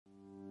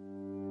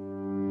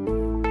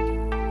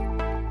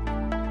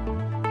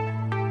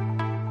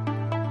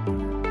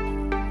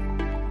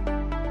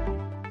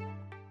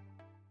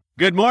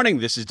Good morning.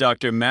 This is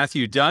Dr.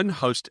 Matthew Dunn,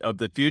 host of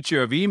The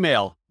Future of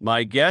Email.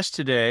 My guest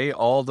today,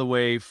 all the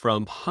way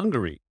from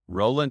Hungary,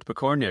 Roland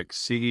Pokornyik,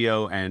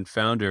 CEO and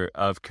founder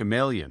of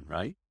Chamaileon,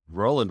 right?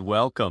 Roland,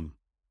 welcome.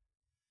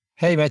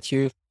 Hey,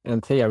 Matthew,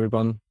 and hey,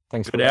 everyone.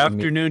 Thanks for Good having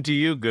me. afternoon to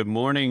you. Good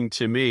morning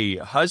to me.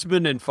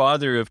 Husband and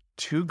father of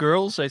two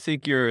girls, I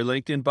think your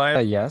LinkedIn bio.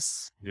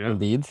 Yes, Yeah.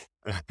 indeed.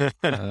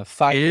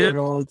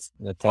 5-year-old,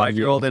 a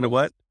 5-year-old and a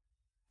what?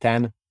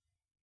 10.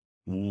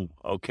 Ooh,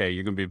 okay,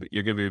 you're gonna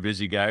be a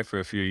busy guy for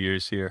a few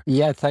years here.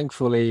 Yeah,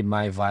 thankfully,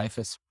 my wife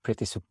is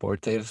pretty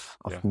supportive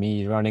of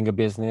me running a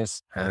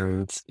business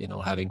and,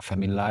 having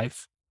family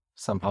life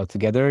somehow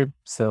together.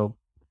 So,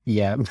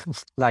 yeah,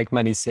 like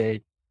many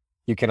say,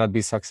 you cannot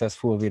be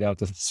successful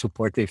without a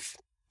supportive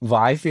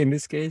wife in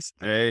this case.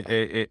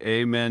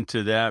 Amen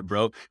to that,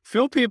 bro.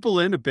 Fill people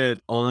in a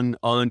bit on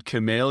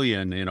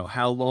Chamaileon.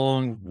 How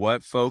long,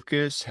 what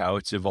focus, how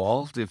it's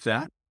evolved, if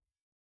that.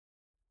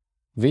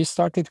 We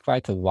started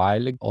quite a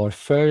while ago. Our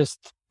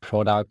first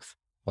product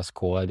was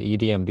called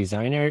EDM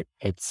Designer.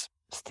 It's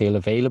still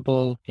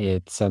available.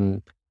 It's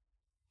an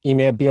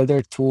email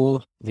builder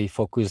tool. We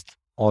focused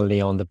only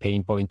on the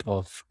pain point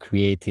of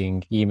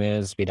creating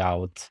emails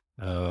without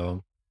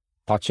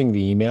touching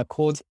the email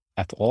code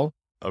at all.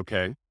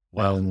 Okay.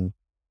 Wow.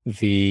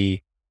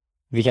 We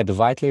had the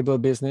white label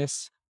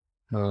business.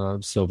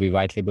 So we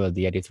white labeled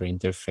the editor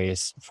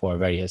interface for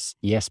various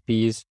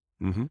ESPs.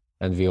 Mm-hmm.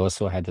 And we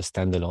also had a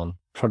standalone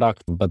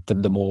product, but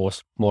the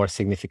more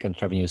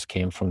significant revenues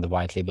came from the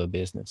white label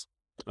business.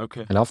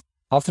 Okay. And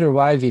after a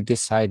while, we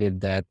decided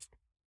that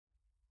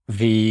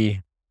the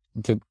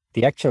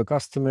actual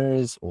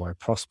customers or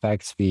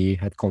prospects we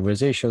had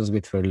conversations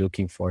with were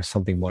looking for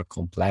something more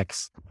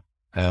complex,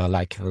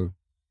 like an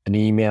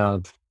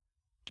email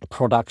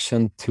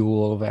production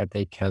tool where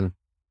they can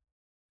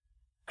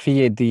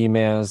create the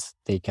emails,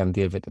 they can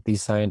deal with the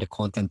design, the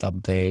content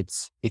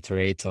updates,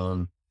 iterate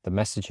on the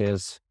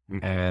messages,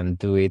 and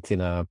do it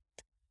in a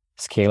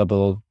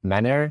scalable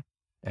manner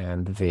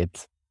and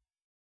with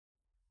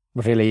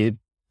really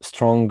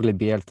strongly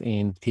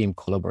built-in team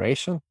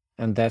collaboration.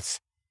 And that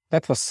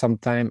was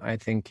sometime, I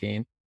think,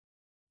 in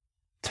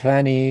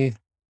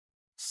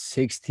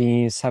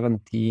 2016,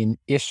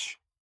 17-ish,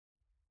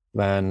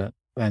 when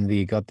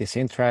we got this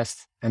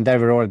interest. And there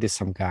were already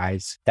some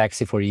guys,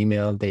 Taxi for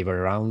Email, they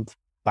were around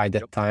by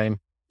that time.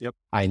 Yep.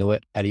 I know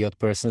Elliot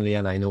personally,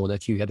 and I know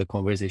that you had a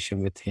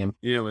conversation with him.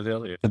 Yeah, with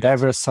Elliot. But there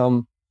were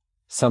some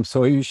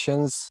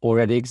solutions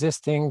already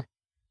existing,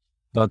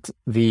 but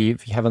we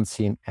haven't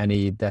seen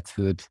any that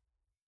would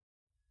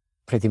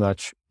pretty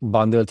much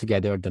bundle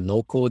together the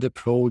no-code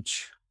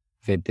approach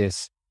with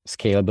this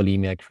scalable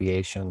email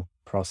creation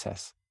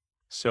process.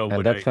 So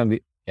would I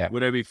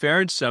be fair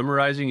in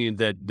summarizing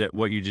that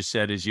what you just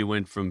said is you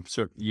went from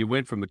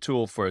a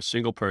tool for a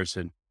single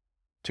person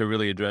to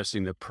really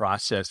addressing the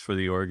process for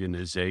the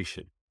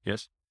organization?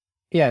 Yes?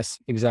 Yes,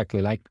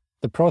 exactly. Like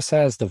the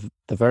process, the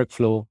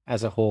workflow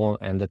as a whole,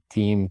 and the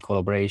team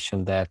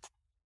collaboration that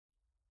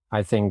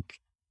I think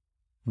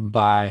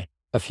by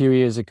a few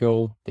years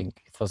ago, I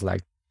think it was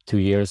like 2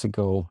 years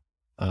ago,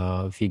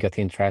 we got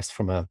interest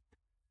from a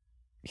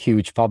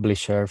huge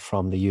publisher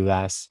from the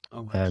US,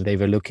 and they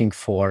were looking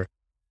for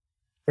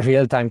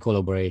real-time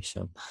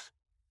collaboration,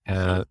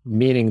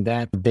 meaning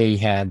that they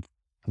had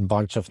a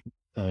bunch of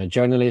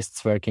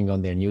journalists working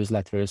on their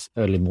newsletters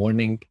early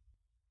morning,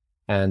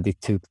 and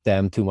it took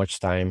them too much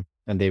time,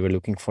 and they were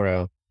looking for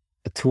a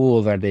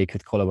tool where they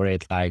could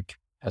collaborate like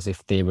as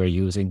if they were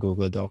using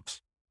Google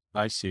Docs.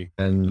 I see.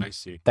 And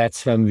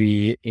that's when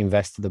we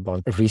invested a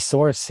bunch of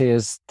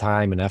resources,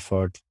 time, and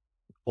effort,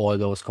 all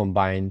those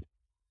combined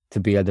to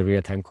build a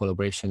real-time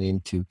collaboration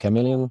into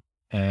Chamaileon.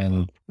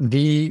 And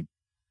we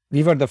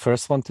were the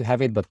first one to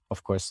have it, but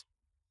of course,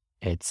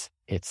 it's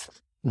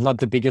not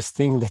the biggest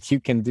thing that you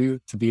can do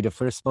to be the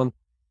first one,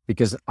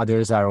 because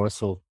others are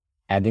also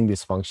adding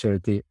this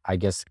functionality. I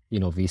guess,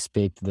 we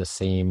speak to the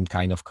same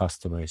kind of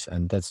customers,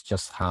 and that's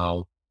just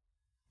how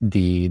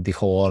the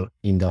whole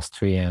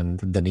industry and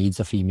the needs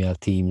of email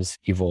teams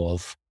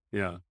evolve.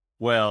 Yeah.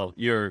 Well,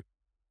 you're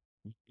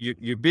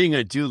being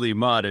unduly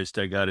modest,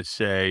 I got to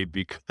say,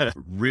 because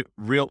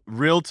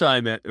real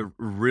time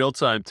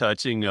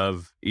touching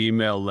of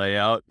email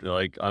layout,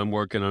 like I'm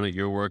working on it,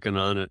 you're working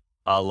on it,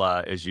 a la,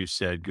 as you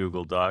said,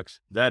 Google Docs.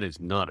 That is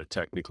not a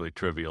technically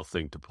trivial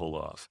thing to pull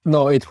off.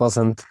 No, it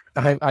wasn't.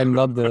 I'm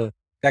not the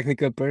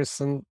technical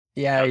person.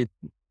 Yeah,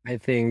 I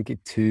think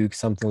it took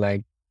something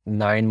like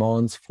 9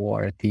 months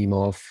for a team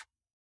of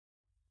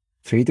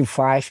 3 to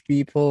 5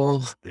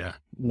 people. Yeah.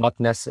 Not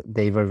necessarily,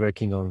 they were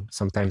working on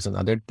sometimes on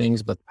other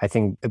things, but I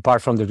think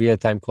apart from the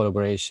real-time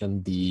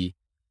collaboration, the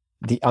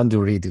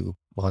undo redo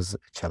was a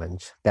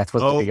challenge. That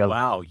was big.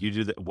 Wow. You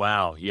do that.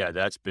 Wow. Yeah,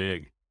 that's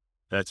big.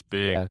 That's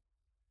big. Yeah.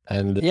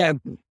 And yeah,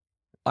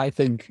 I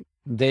think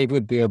they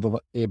would be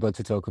able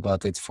to talk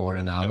about it for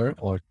an hour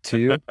or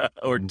two.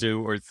 or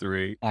 2 or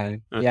 3.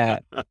 Yeah.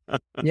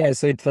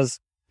 So it was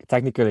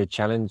technically a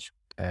challenge,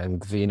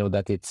 and we know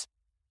that it's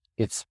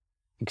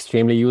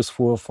extremely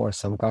useful for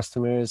some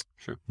customers,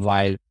 sure,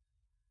 while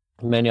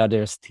many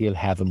others still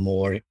have a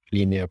more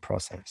linear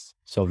process.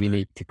 So we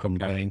need to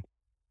combine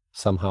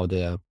somehow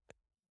the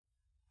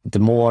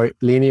more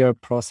linear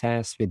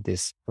process with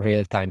this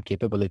real-time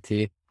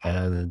capability.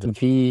 And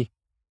we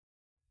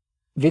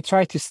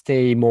try to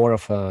stay more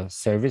of a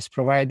service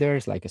provider,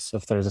 like a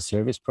software as a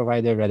service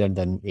provider rather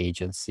than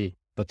agency.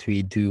 But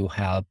we do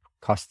help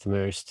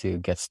customers to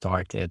get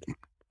started.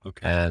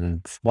 Okay.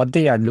 And what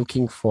they are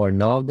looking for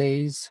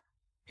nowadays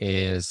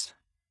is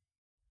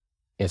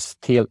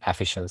still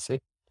efficiency.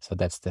 So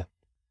that's the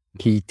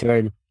key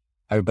term.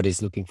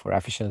 Everybody's looking for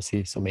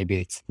efficiency. So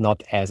maybe it's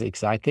not as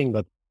exciting,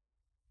 but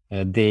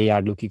they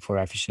are looking for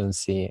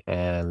efficiency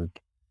and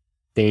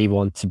they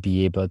want to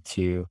be able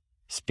to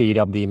speed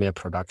up the email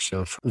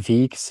production from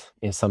weeks,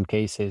 in some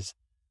cases,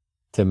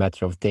 to a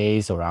matter of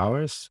days or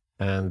hours.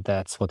 And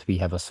that's what we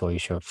have a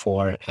solution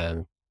for.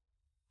 And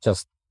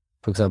just,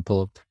 for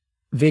example,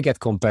 we get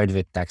compared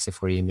with Taxi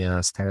for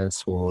Email,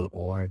 Stencil,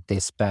 or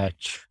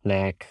Dispatch,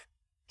 NAC.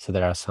 So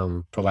there are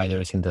some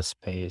providers in the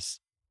space.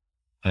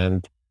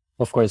 And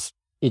of course,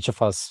 each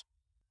of us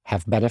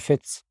have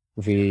benefits.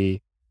 We've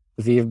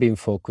been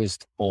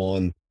focused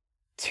on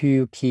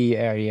two key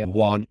areas.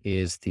 One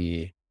is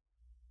the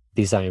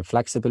design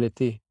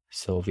flexibility.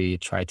 So we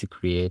try to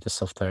create a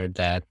software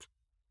that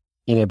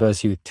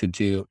enables you to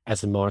do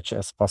as much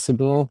as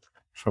possible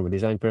from a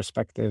design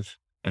perspective.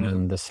 And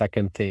then the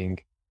second thing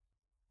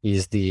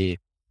is the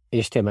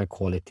HTML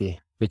quality,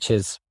 which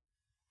is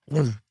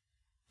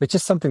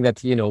something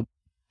that,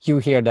 you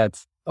hear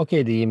that,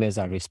 okay, the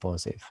emails are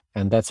responsive.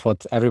 And that's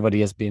what everybody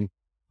has been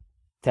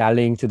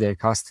telling to their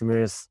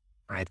customers,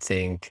 I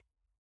think,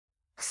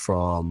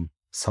 from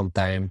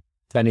sometime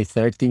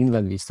 2013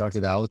 when we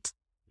started out.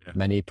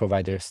 Many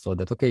providers thought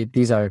that, okay,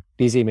 these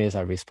emails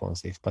are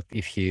responsive. But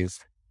if you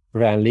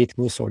ran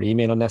Litmus or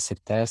email on acid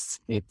tests,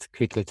 it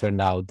quickly turned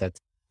out that,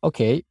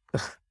 okay,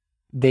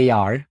 they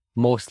are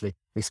mostly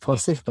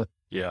responsive, but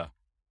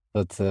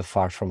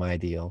far from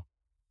ideal.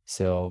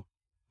 So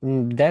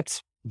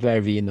that's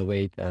where we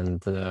innovate,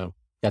 and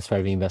that's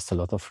where we invest a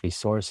lot of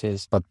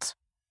resources. But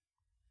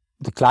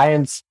the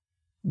clients,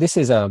 this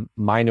is a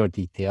minor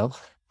detail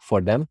for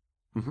them,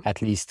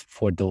 at least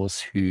for those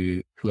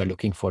who are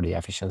looking for the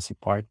efficiency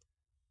part.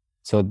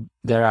 So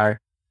there are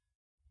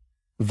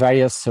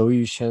various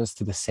solutions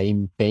to the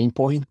same pain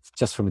point,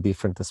 just from a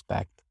different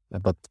aspect.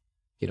 But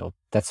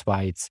that's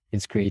why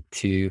it's great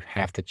to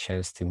have the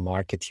chance to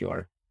market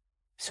your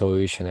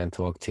solution and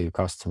talk to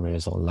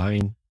customers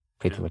online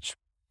pretty much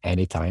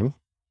anytime.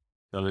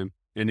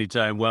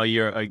 Anytime. Well,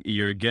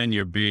 you're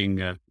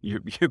being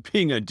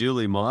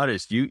unduly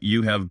modest.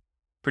 You have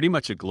pretty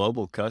much a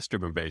global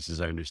customer base, as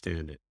I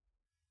understand it.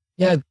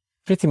 Yeah,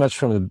 pretty much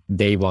from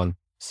day one.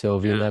 So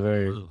we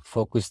never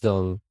focused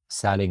on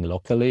selling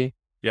locally.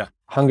 Yeah.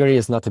 Hungary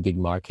is not a big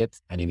market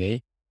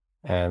anyway.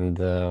 And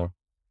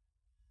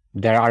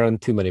there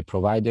aren't too many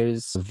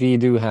providers. We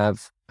do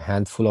have a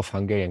handful of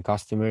Hungarian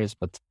customers,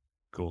 but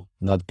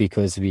not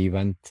because we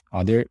went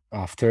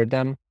after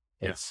them.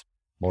 It's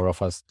more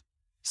of us.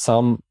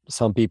 Some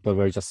people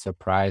were just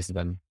surprised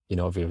when,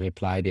 we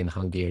replied in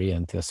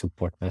Hungarian to a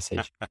support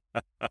message.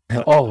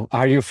 Oh,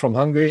 are you from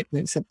Hungary?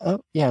 And they said,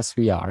 oh, yes,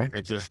 we are.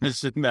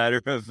 As a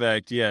matter of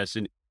fact, yes.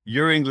 And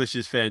your English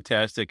is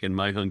fantastic, and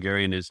my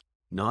Hungarian is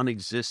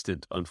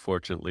non-existent,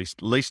 unfortunately,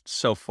 at least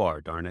so far,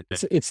 darn it.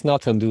 It's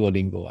not on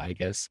Duolingo, I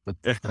guess, but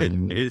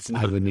it's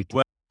not. I would need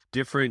to...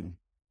 different.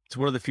 It's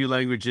one of the few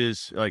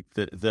languages, like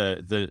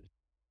the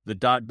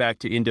dot back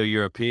to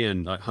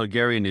Indo-European.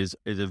 Hungarian is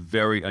a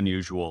very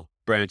unusual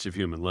branch of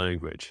human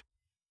language.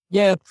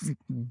 Yeah,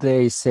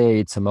 they say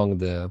it's among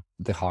the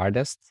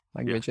hardest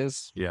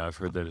languages. Yeah, I've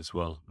heard that as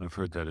well.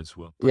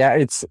 Yeah,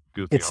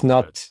 it's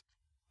not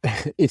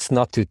it's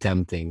not too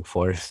tempting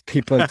for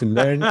people to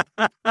learn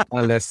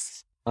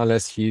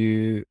unless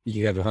you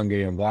have a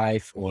Hungarian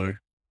wife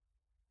or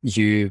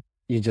you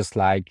just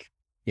like,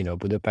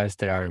 Budapest.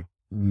 There are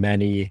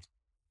many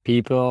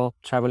people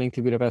traveling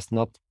to Budapest,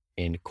 not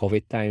in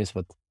COVID times,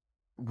 but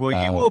well,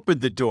 you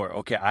opened the door.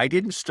 Okay, I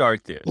didn't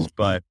start this,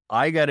 but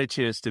I got a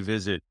chance to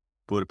visit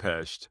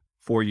Budapest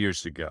 4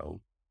 years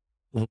ago,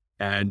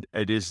 and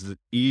it is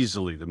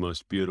easily the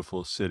most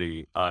beautiful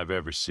city I've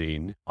ever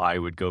seen. I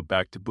would go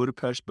back to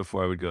Budapest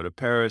before I would go to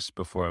Paris,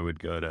 before I would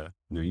go to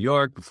New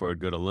York, before I would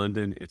go to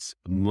London. It's,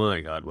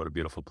 my God, what a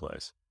beautiful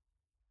place.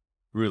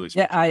 Really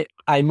special. Yeah,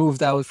 I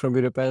moved out from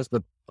Budapest,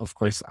 but of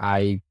course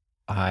I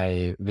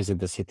visit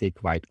the city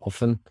quite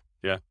often.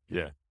 Yeah.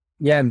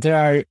 Yeah, and there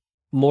are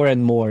more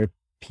and more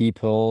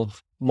people,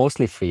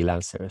 mostly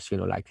freelancers,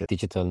 like the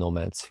digital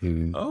nomads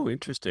who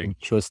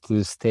chose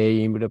to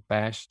stay in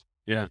Budapest.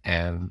 Yeah.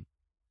 And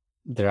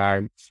there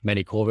are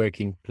many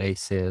co-working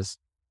places.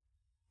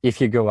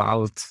 If you go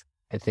out,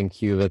 I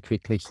think you will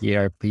quickly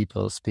hear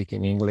people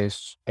speaking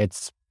English.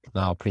 It's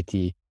now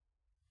pretty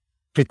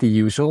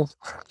usual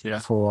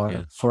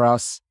for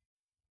us.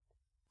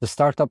 The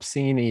startup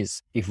scene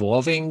is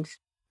evolving,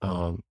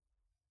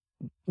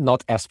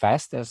 not as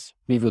fast as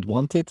we would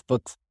want it,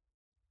 but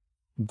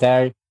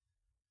there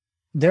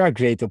are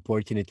great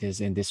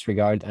opportunities in this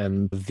regard,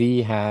 and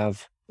we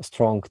have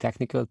strong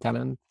technical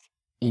talent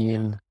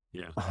in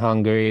Yeah.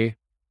 Hungary,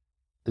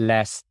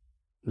 less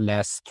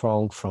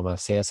strong from a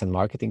sales and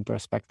marketing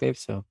perspective.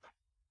 So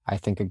I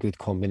think a good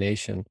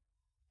combination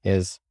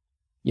is,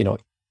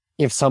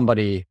 if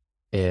somebody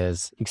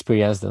is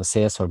experienced in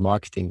sales or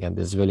marketing and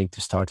is willing to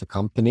start a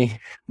company,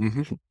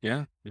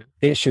 Yeah.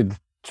 they should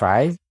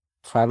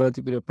travel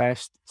to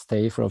Budapest,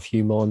 stay for a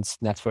few months,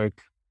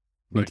 network,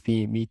 Right.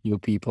 meet new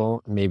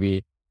people.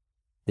 Maybe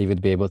they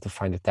would be able to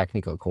find a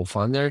technical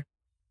co-founder.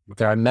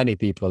 There are many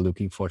people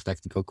looking for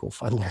technical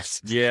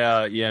co-founders.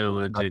 Yeah.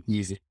 Not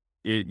easy.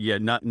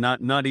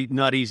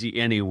 Not easy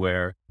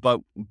anywhere.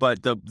 But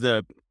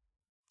the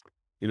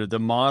the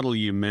model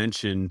you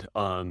mentioned,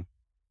 let's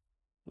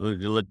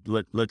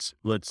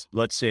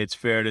say it's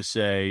fair to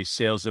say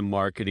sales and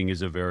marketing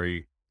is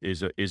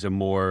a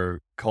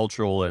more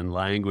cultural and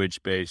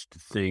language based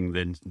thing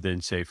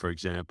than say, for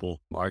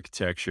example,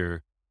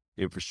 architecture,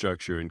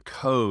 infrastructure, and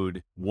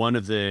code. One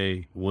of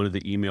the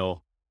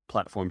email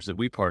platforms that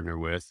we partner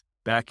with,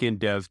 back-end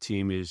dev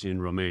team is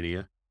in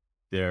Romania.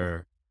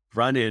 Their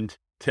front-end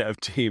dev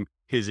team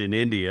is in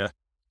India,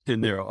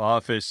 and their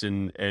office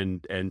and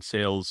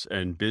sales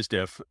and biz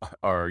dev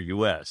are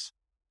US,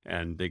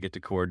 and they get to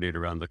coordinate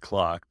around the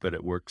clock, but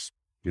it works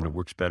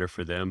better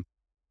for them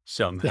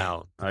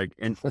somehow.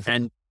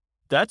 And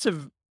that's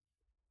an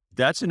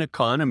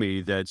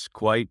economy that's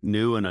quite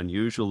new and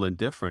unusual and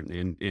different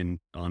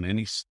on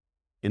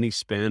any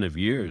span of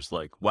years.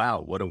 Like, wow,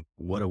 what a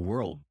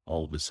world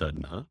all of a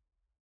sudden, huh?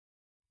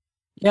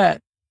 Yeah,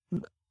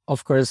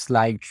 of course,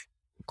 like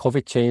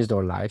COVID changed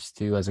our lives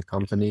too as a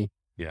company.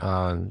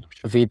 Yeah.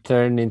 We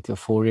turned into a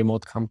full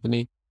remote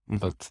company, Mhm.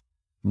 but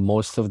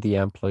most of the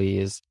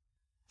employees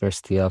were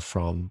still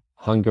from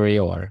Hungary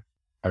or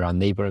around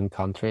neighboring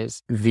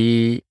countries.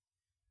 We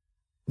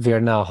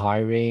are now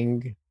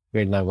hiring.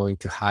 We're now going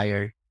to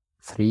hire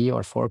 3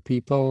 or 4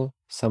 people,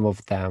 some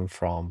of them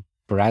from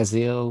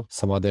Brazil,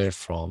 some other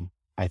from,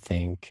 I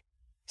think,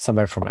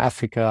 somewhere from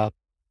Africa,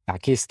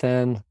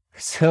 Pakistan.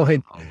 So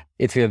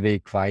it will be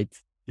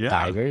quite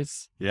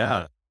diverse.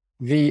 Yeah.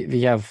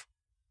 We have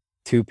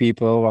 2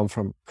 people, one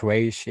from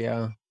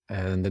Croatia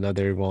and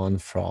another one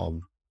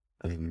from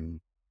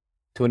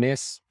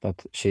Tunis,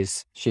 but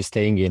she's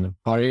staying in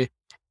Paris.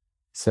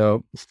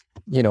 So,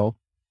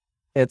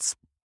 it's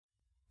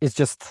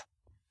just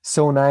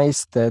so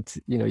nice that,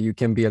 you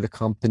can build a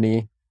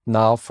company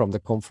now from the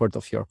comfort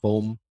of your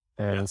home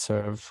and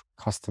serve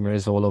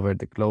customers all over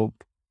the globe.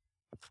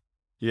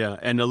 Yeah.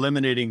 And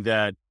eliminating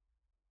that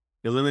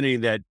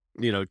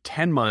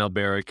 10-mile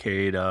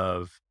barricade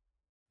of,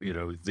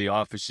 the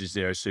office is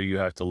there, so you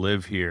have to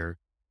live here,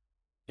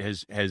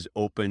 has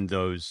opened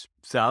those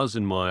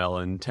 1,000-mile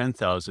and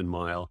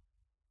 10,000-mile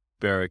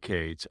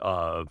barricades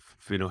of,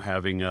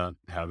 having a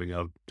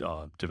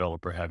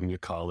developer, having a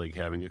colleague,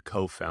 having a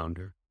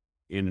co-founder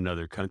in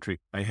another country.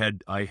 I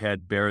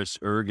had Baris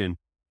Ergin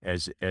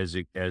as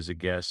a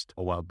guest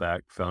a while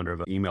back, founder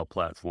of an email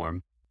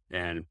platform,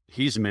 and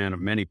he's a man of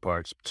many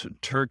parts.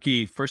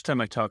 Turkey. First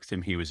time I talked to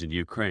him, he was in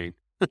Ukraine.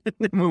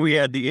 When we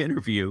had the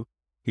interview,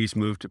 he's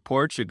moved to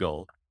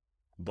Portugal,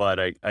 but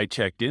I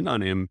checked in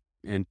on him,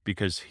 and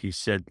because he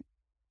said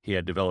he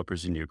had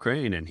developers in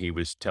Ukraine, and he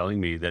was telling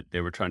me that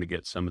they were trying to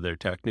get some of their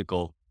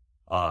technical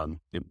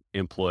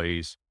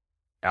employees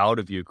out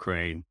of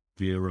Ukraine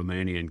via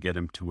Romania and get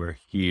them to where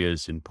he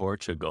is in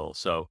Portugal.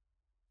 So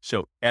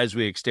as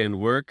we extend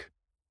work,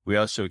 we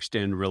also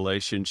extend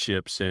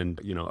relationships and,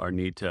 our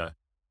need to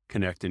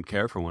connect and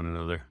care for one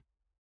another.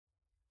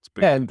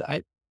 And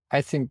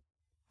I think,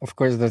 of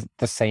course,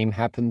 the same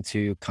happened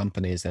to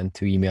companies and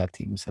to email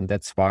teams. And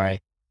that's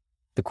why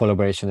the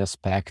collaboration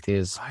aspect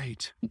is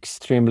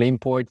extremely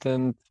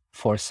important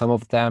for some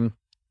of them.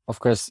 Of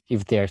course,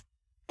 if their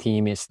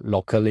team is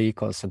locally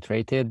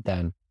concentrated,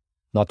 then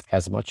not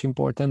as much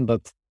important.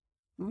 But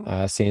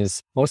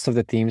since most of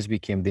the teams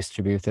became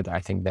distributed, I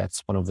think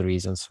that's one of the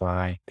reasons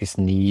why this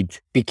need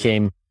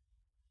became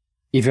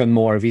even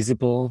more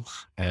visible,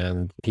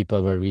 and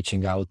people were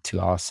reaching out to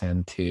us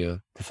and to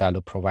the fellow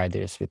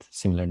providers with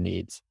similar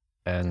needs.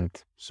 And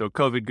so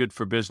COVID good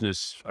for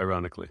business,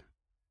 ironically.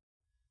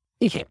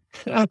 Yeah,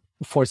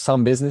 for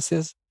some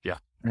businesses.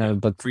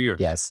 But for yours.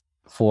 Yes,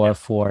 for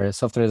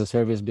software as a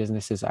service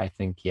businesses, I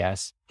think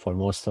yes. For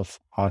most of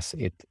us,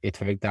 it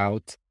worked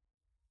out,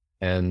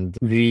 and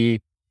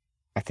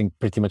I think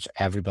pretty much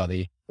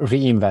everybody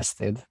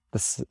reinvested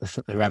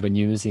the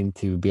revenues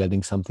into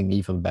building something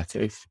even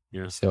better.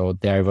 Yeah. So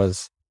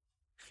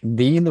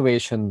the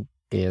innovation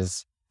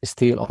is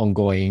still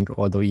ongoing,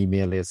 although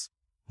email is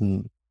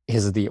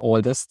the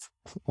oldest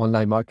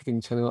online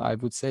marketing channel, I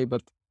would say,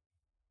 but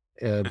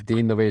the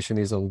innovation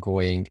is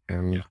ongoing.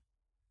 And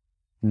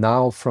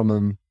now from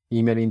an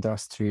email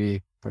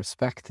industry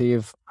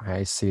perspective,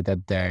 I see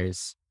that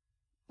there's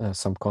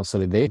some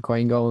consolidation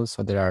going on.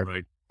 So there are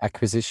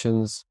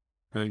acquisitions.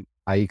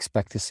 I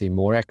expect to see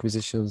more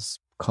acquisitions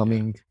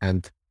coming,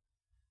 and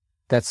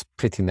that's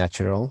pretty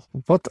natural.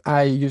 What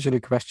I usually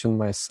question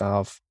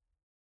myself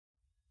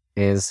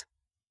is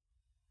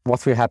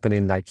what will happen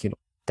in 10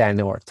 10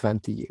 or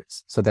 20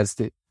 years? So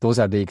those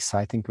are the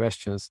exciting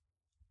questions.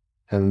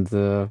 And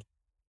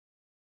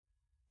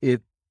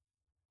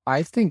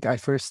I think I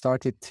first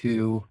started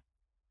to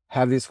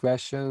have these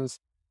questions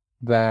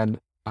when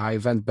I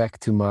went back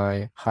to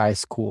my high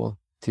school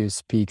to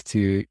speak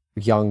to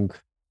young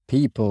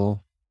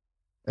people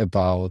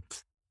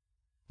about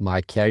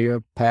my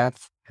career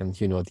path and,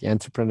 the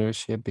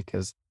entrepreneurship,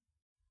 because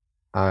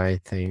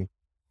I think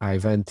I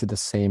went to the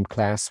same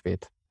class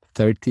with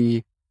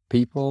 30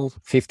 people,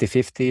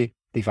 50-50,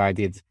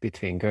 divided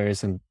between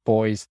girls and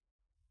boys.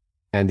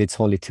 And it's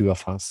only two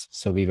of us.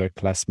 So we were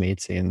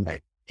classmates in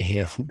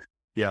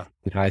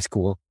high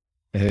school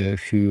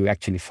who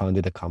actually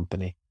founded a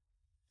company.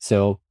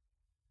 So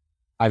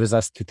I was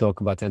asked to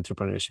talk about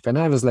entrepreneurship. And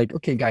I was like,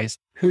 okay, guys,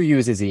 who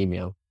uses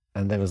email?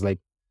 And there was like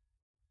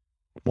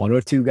one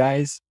or two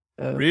guys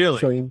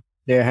showing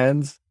their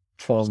hands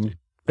from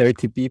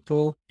 30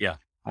 people. Yeah.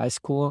 High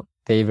school.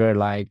 They were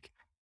like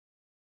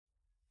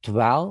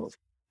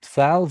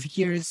 12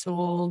 years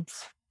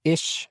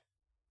old-ish,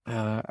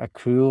 a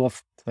crew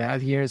of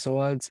 12 years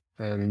old.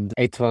 And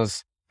it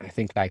was, I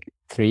think, like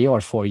 3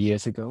 or 4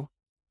 years ago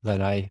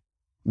that I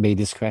made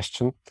this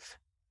question.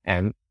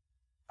 And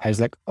I was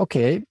like,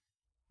 okay,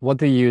 what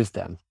do you use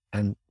then?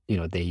 And,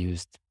 they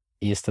used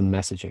instant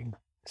messaging,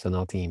 so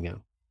not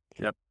email.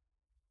 Yep.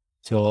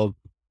 So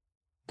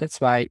that's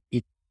why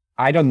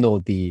I don't know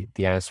the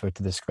answer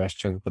to this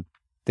question, but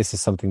this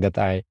is something that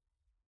I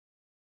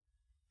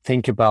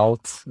think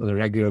about on a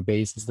regular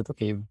basis, that,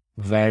 okay,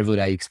 where would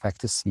I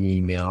expect to see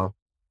email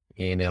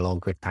in a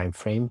longer time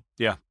frame?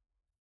 Yeah.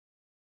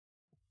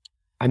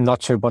 I'm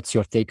not sure what's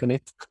your take on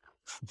it.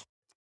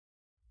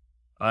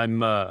 I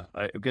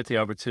get the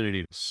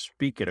opportunity to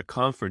speak at a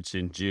conference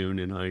in June,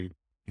 and I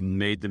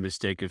made the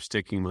mistake of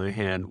sticking my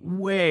hand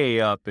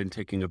way up and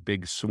taking a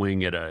big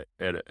swing at a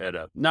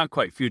not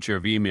quite future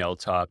of email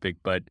topic,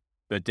 but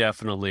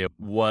definitely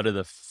what are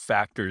the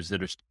factors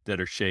that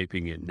are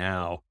shaping it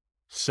now.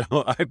 So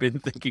I've been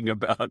thinking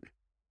about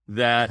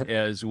that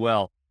as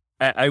well.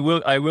 I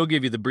will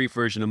give you the brief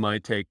version of my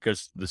take,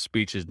 because the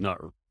speech is not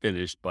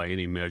finished by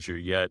any measure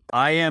yet.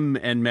 IM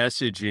and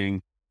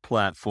messaging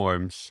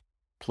platforms,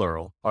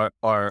 plural,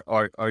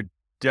 are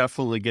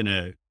definitely going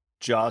to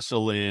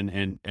jostle in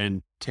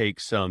and take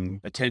some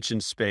attention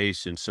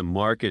space and some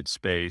market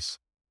space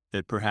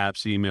that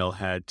perhaps email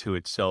had to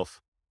itself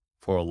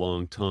for a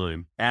long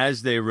time,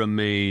 as they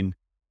remain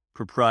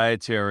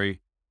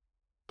proprietary,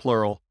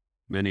 plural,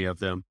 many of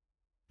them,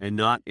 and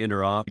not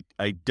interop.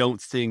 I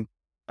don't think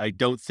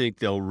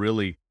they'll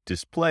really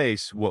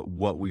displace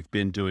what we've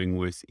been doing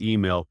with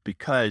email,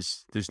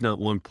 because there's not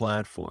one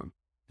platform.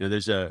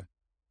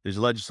 There's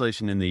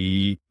legislation in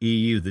the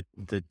EU, the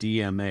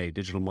DMA,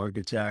 Digital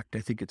Markets Act,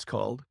 I think it's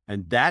called,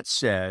 and that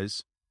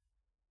says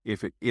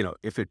if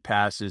it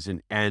passes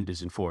and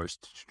is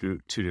enforced,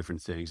 two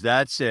different things.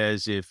 That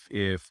says if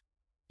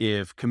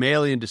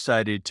Chamaileon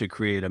decided to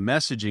create a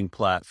messaging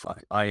platform,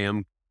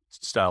 IM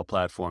style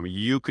platform,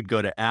 you could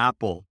go to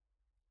Apple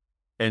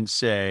and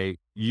say,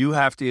 you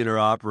have to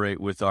interoperate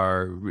with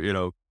our,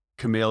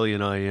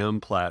 Chamaileon IM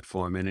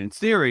platform. And in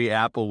theory,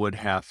 Apple would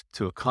have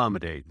to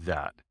accommodate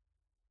that.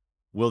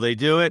 Will they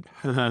do it?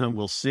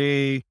 We'll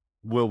see.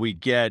 Will we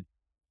get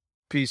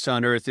peace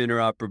on earth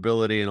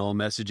interoperability and all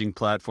messaging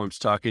platforms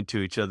talking to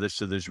each other,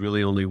 so there's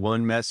really only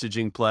one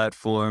messaging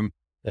platform?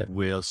 Yeah.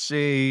 We'll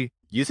see.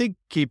 You think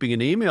keeping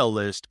an email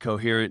list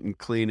coherent and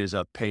clean is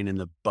a pain in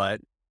the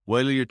butt?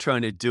 Whether you're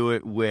trying to do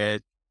it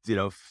with,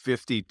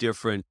 50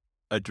 different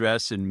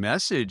address and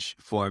message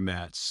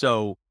formats.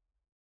 So,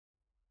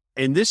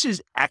 and this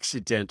is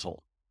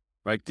accidental,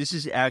 right? This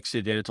is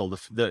accidental.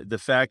 The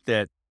fact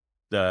that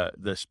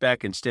the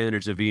spec and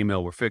standards of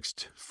email were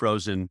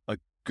frozen a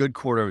good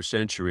quarter of a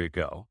century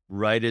ago,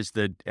 right as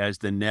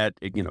the net,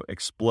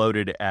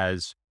 exploded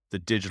as the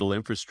digital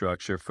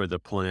infrastructure for the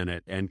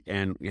planet,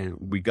 and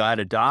we got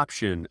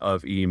adoption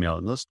of email,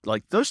 and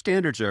those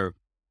standards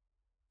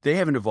they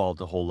haven't evolved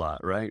a whole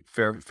lot, right?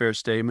 Fair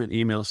statement.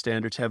 Email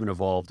standards haven't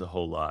evolved a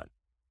whole lot.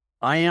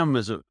 IM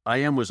was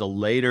a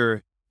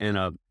later and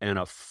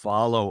a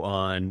follow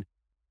on,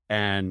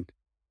 and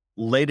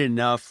late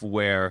enough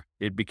where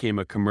it became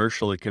a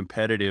commercially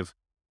competitive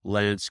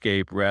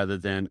landscape, rather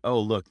than, oh,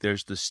 look,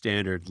 there's the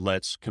standard,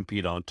 let's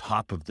compete on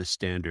top of the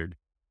standard,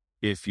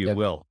 if you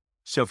will.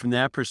 So from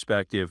that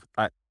perspective,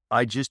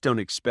 I just don't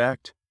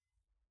expect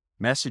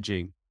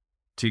messaging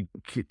to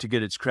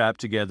get its crap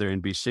together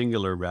and be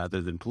singular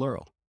rather than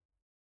plural.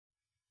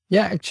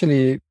 Yeah,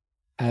 actually,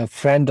 a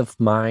friend of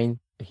mine,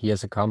 he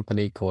has a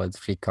company called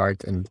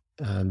Fricart, and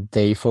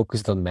they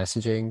focused on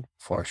messaging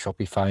for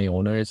Shopify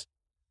owners.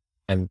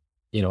 And,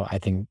 I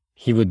think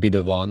he would be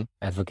the one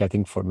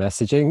advocating for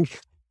messaging.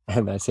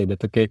 And I say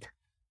that, okay,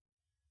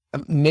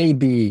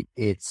 maybe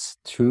it's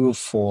true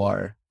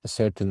for a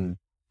certain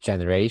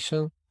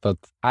generation, but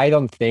I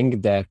don't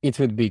think that it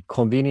would be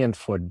convenient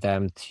for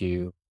them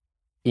to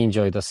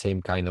enjoy the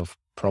same kind of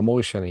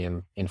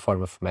promotion in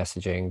form of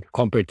messaging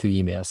compared to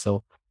email.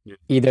 So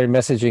either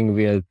messaging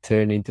will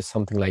turn into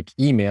something like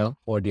email,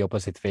 or the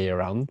opposite way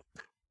around.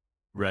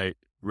 Right.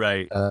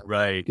 Right. uh,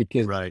 Right.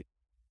 because Right.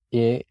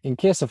 in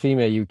case of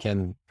email, you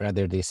can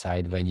rather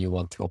decide when you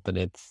want to open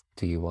it.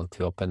 Do you want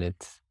to open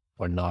it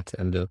or not?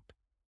 And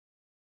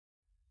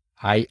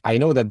I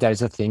know that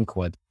there's a thing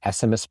called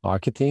SMS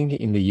marketing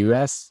in the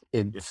US.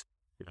 Yeah.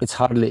 It's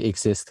hardly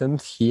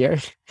existent here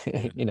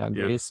Yeah. in Yeah.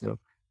 Hungary. So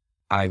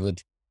I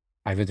would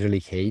really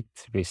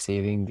hate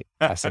receiving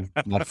Yeah.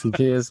 SMS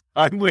messages.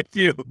 I'm with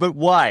you. But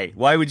why?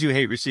 Why would you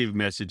hate receiving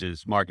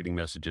messages, marketing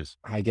messages?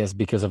 I guess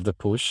because of the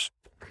push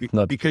Because you'd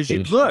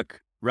notification.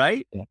 look,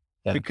 right? Yeah.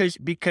 Yeah.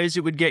 Because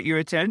it would get your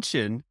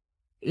attention.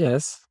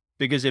 Yes.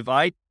 Because if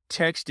I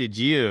texted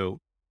you,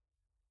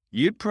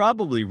 you'd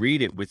probably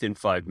read it within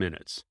 5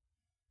 minutes.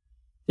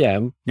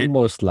 Yeah, And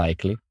most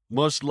likely.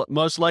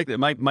 most likely,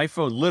 my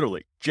phone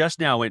literally just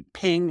now went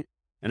ping,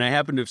 and I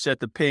happen to have set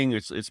the ping.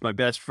 It's my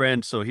best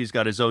friend, so he's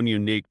got his own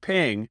unique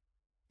ping,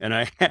 and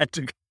I had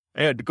to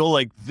go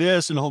like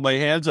this and hold my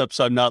hands up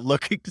so I'm not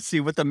looking to see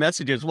what the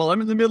message is. Well,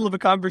 I'm in the middle of a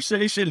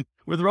conversation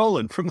with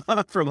Roland from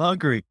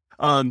Hungary.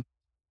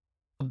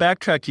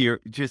 Backtrack to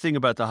your thing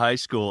about the high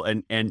school,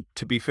 and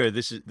to be fair,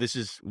 this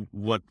is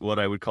what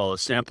I would call a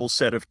sample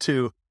set of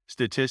two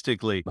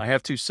statistically. I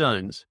have two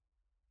sons,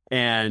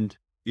 and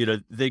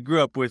they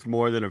grew up with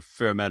more than a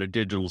fair amount of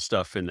digital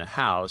stuff in the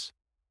house,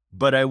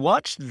 but I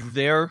watched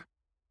their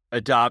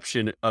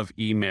adoption of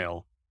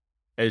email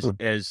as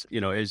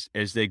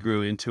as they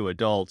grew into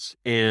adults.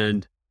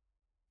 And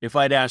if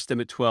I'd asked them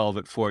at 12,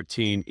 at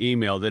 14,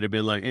 email, they'd have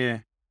been like,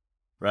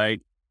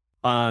 right.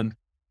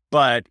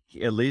 But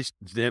at least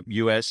the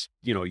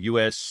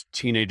US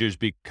teenagers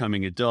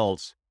becoming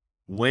adults,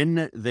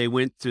 when they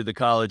went through the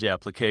college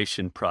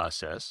application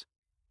process,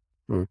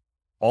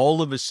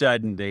 all of a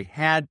sudden they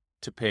had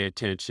to pay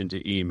attention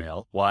to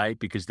email. Why?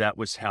 Because that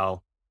was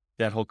how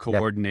that whole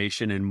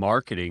coordination and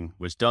marketing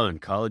was done.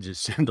 Colleges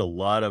send a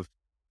lot of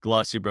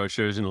glossy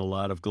brochures and a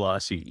lot of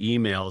glossy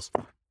emails.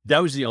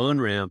 That was the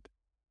on-ramp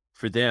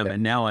for them.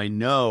 And now I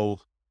know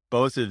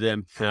both of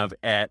them have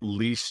at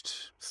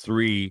least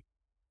 3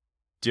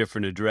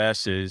 different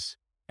addresses,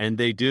 and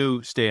they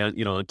do stay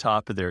on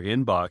top of their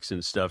inbox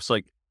and stuff. It's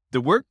like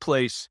the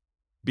workplace,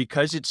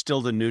 because it's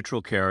still the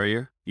neutral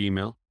carrier,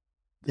 email.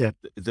 Yeah.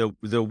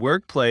 The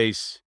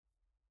workplace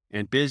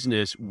and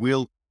business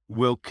will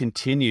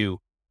continue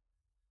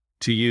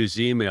to use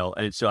email.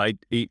 And so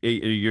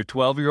your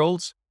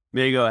 12-year-olds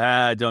may go,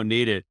 I don't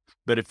need it.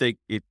 But if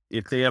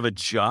they have a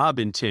job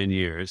in 10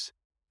 years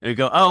and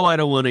go, oh, I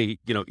don't want to,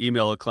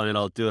 email a client,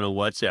 I'll do it on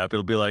WhatsApp.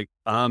 It'll be like,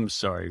 I'm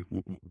sorry,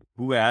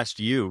 who asked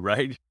you,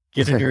 right?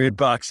 Get in your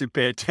inbox and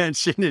pay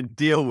attention and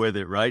deal with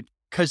it, right?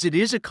 Because it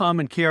is a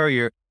common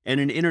carrier and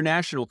an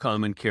international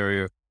common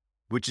carrier,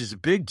 which is a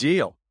big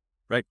deal,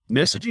 right?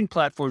 Messaging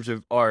platforms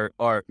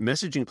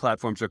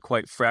are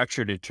quite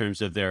fractured in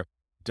terms of their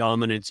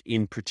dominance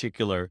in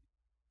particular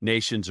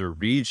nations or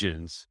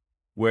regions,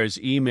 whereas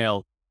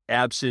email,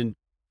 absent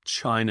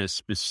China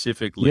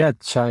specifically. Yeah,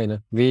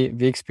 China. We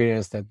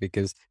experienced that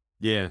because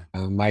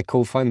my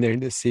co-founder,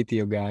 the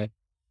CTO guy,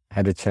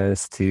 had a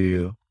chance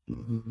to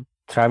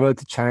travel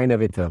to China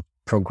with a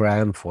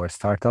program for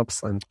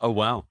startups, and oh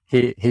wow,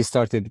 he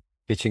started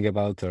pitching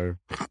about our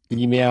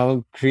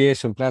email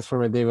creation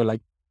platform, and they were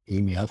like,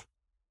 email,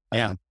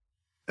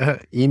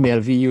 email.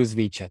 We use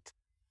WeChat.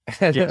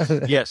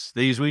 yes,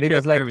 they use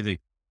WeChat for everything.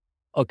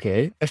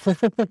 Okay.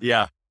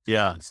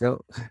 Yeah.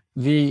 So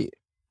we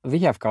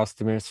have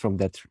customers from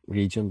that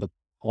region, but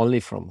only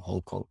from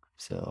Hong Kong.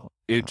 So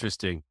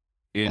interesting.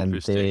 And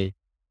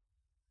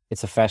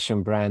it's a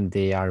fashion brand.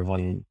 They are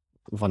one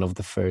of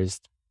the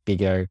first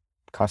bigger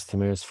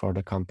customers for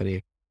the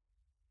company,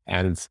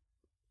 and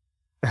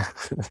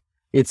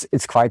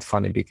it's quite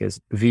funny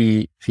because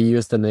we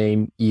use the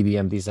name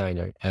EDM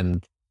designer,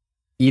 and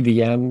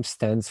EDM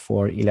stands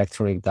for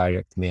electronic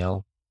direct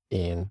mail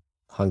in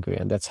Hungary,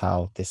 and that's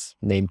how this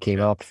name came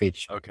up,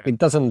 which it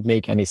doesn't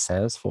make any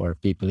sense for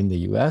people in the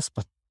US,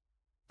 but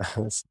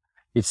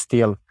it's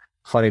still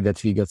funny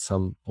that we got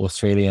some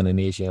Australian and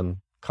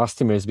Asian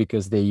customers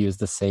because they use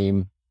the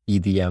same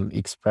EDM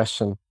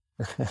expression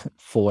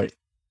for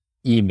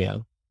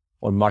email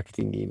or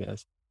marketing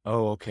emails.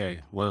 Oh, okay.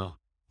 Wow.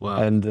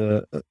 And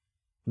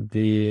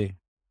they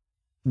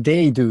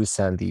do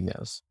send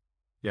emails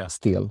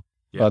still,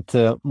 but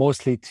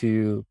mostly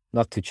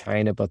not to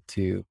China, but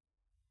to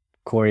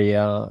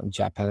Korea,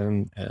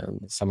 Japan,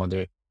 and some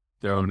other.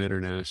 Their own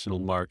international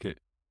market.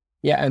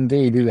 Yeah, and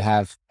they do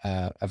have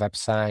a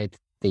website.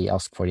 They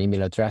ask for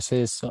email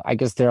addresses. So I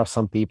guess there are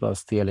some people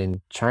still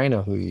in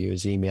China who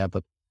use email,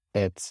 but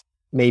it's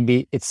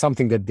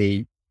something that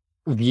they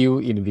view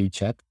in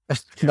WeChat.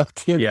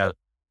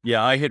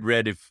 Yeah. I had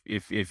read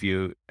if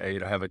you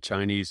have a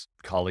Chinese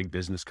colleague,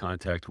 business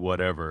contact,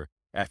 whatever,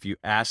 if you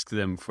ask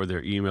them for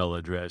their email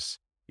address,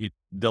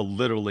 they'll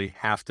literally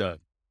have to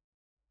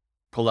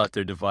pull out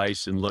their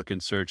device and look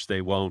and search.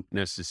 They won't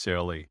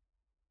necessarily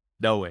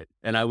know it.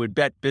 And I would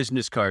bet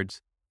business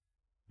cards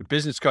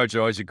are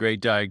always a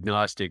great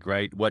diagnostic,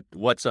 right?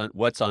 What's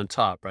on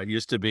top, right? It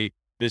used to be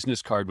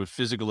business card with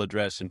physical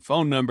address and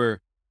phone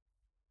number,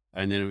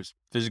 and then it was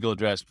physical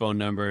address, phone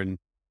number, and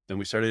Then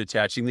we started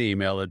attaching the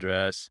email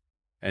address,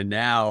 and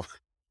now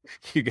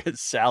you get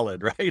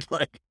salad, right?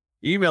 Like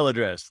email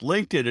address,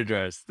 LinkedIn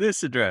address,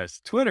 this address,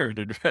 Twitter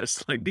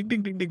address, like ding,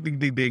 ding, ding, ding, ding,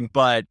 ding, ding.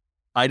 But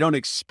I don't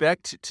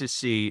expect to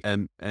see,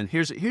 and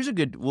here's a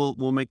good,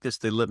 we'll make this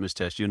the litmus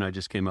test. You and I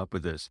just came up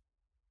with this.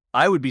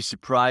 I would be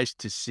surprised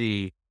to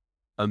see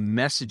a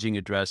messaging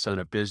address on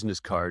a business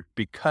card,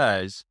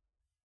 because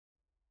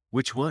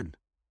which one,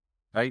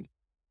 right?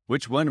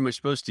 Which one am I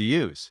supposed to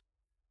use?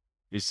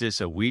 Is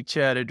this a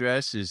WeChat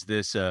address? Is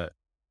this a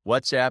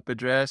WhatsApp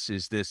address?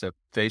 Is this a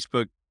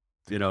Facebook,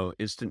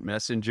 instant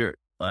messenger?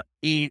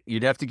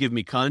 You'd have to give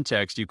me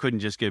context. You couldn't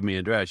just give me an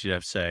address. You'd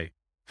have to say,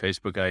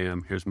 Facebook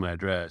IM, here's my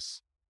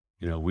address.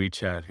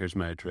 WeChat, here's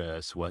my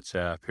address.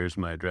 WhatsApp, here's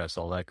my address,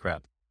 all that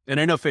crap. And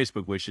I know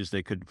Facebook wishes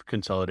they could have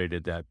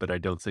consolidated that, but I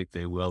don't think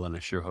they will, and I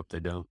sure hope they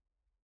don't.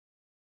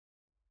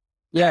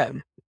 Yeah,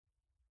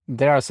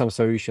 there are some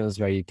solutions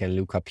where you can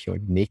look up your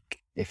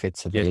nick if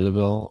it's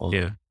available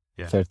on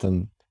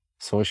certain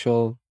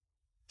social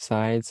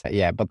sites.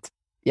 But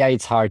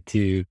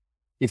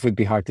it would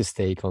be hard to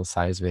stay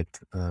concise with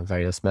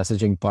various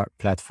messaging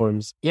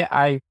platforms.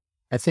 I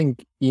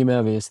think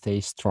email will stay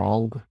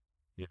strong.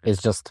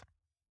 It's just,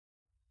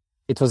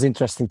 it was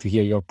interesting to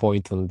hear your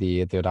point on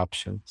the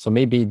adoption. So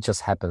maybe it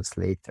just happens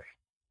later.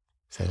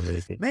 So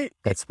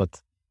that's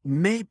what.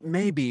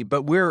 Maybe,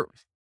 but we're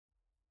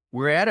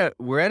at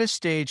a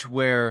stage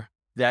where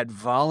that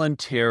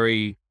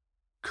voluntary,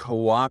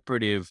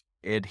 cooperative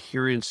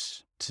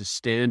adherence to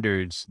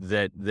standards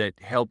that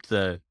helped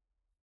the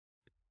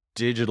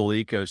digital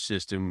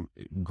ecosystem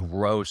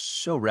grow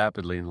so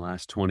rapidly in the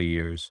last 20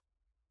 years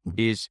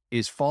is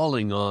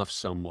falling off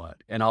somewhat.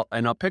 And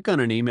I'll pick on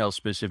an email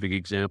specific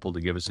example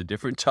to give us a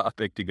different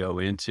topic to go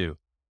into.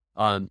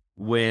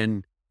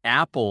 When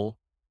Apple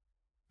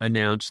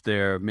announced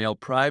their mail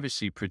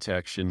privacy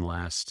protection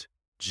last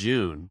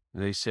June,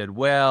 they said,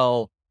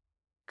 well,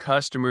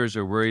 customers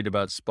are worried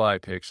about spy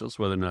pixels.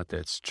 Whether or not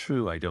that's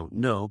true, I don't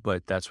know,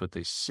 but that's what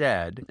they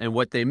said. And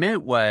what they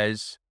meant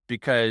was,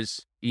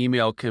 because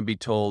email can be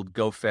told,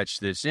 go fetch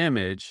this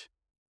image,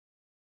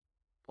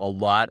 a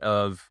lot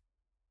of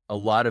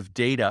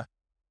data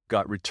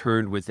got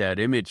returned with that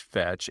image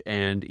fetch,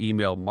 and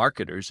email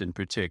marketers in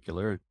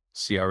particular,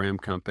 CRM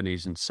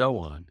companies and so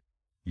on,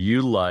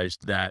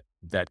 utilized that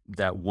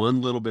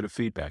one little bit of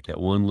feedback, that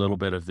one little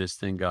bit of this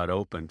thing got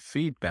open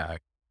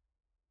feedback.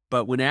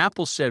 But when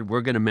Apple said,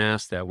 we're going to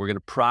mask that, we're going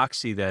to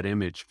proxy that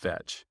image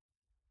fetch,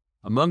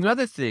 among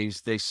other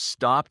things, they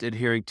stopped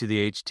adhering to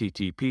the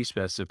HTTP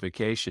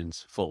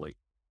specifications fully.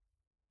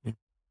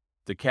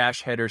 The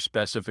cache header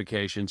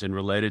specifications and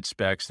related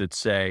specs that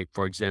say,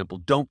 for example,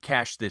 don't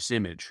cache this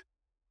image,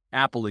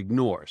 Apple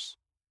ignores.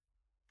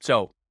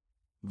 So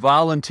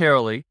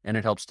voluntarily, and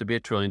it helps to be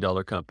 $1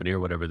 trillion company or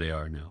whatever they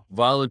are now,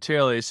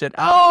 voluntarily they said,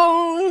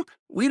 oh,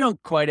 we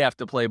don't quite have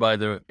to play by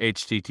the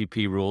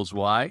HTTP rules.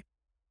 Why?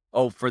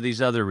 Oh, for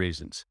these other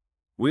reasons.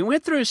 We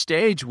went through a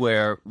stage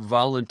where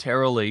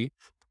voluntarily,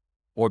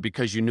 or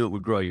because you knew it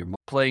would grow your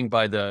playing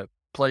by the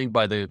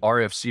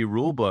RFC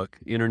rulebook,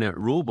 internet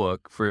rulebook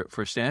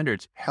for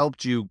standards,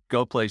 helped you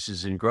go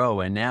places and grow.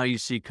 And now you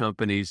see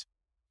companies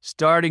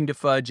starting to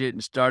fudge it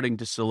and starting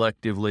to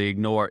selectively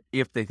ignore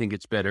if they think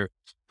it's better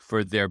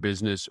for their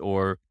business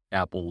or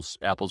Apple's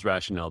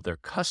rationale, their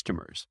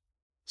customers.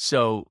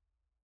 So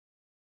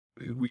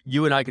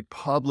you and I could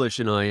publish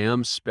an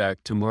IM spec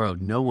tomorrow.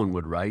 No one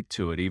would write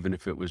to it, even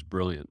if it was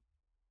brilliant,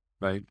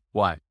 right?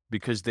 Why?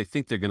 Because they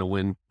think they're going to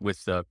win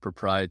with the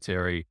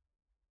proprietary,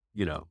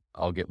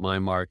 I'll get my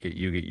market,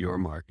 you get your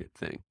market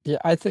thing. Yeah,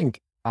 I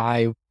think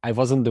I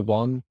wasn't the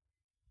one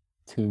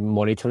to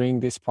monitoring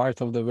this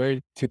part of the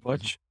world too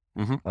much.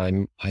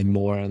 Mm-hmm. I'm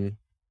more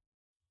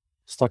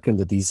stuck in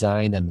the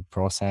design and the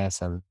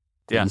process and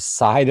the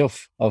side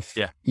of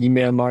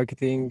email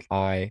marketing.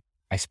 I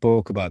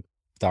spoke about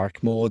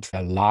dark mode,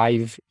 a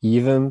live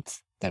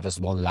event. There was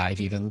one live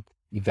event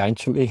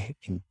eventually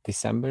in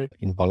December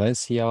in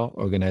Valencia,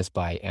 organized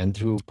by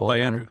Andrew Bonar. By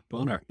Andrew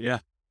Bonar, yeah.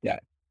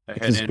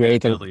 It was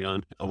great.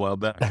 On a while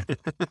back.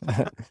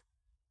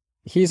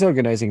 He's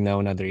organizing now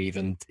another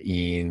event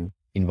in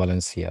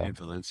Valencia. In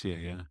Valencia,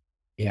 yeah.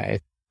 Yeah,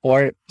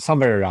 or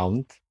somewhere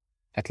around.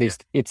 At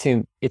least it's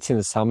in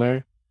the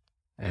summer.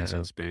 It's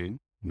in Spain.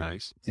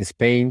 Nice. In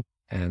Spain,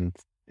 and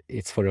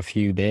it's for a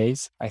few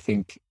days. I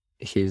think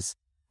he's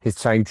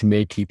trying to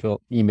make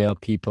email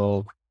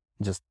people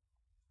just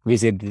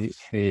visit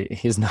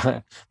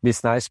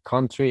this nice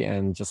country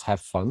and just have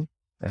fun.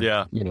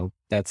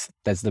 That's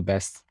the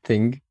best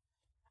thing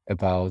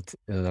about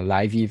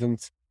live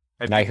events.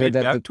 Have you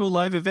been back to a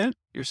live event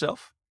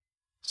yourself?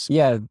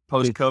 Yeah,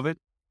 post-COVID.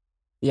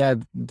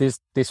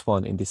 This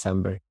one in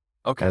December.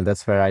 Okay, and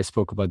that's where I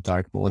spoke about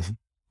dark mode.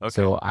 Okay.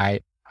 So I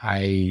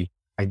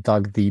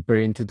dug deeper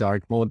into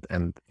dark mode,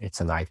 and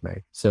it's a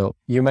nightmare. So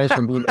you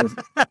mentioned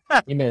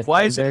email.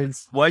 Why is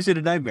it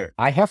a nightmare?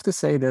 I have to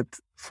say that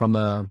from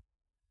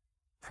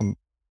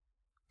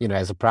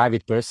as a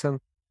private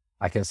person,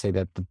 I can say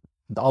that the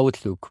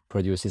Outlook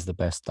produces the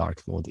best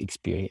dark mode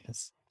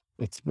experience.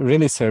 It's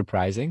really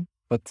surprising,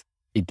 but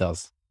it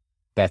does.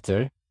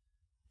 better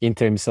in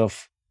terms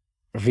of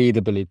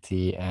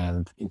readability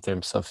and in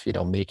terms of,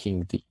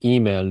 making the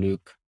email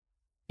look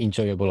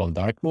enjoyable on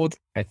dark mode.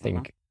 I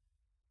think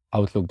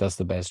Outlook does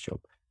the best job.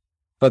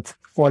 But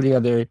for the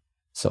other,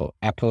 so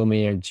Apple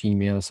Mail,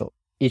 Gmail, so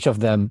each of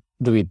them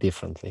do it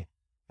differently.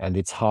 And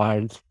it's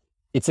hard.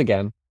 It's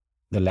again,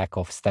 the lack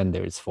of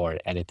standards for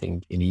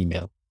editing in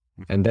email.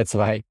 And that's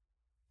why,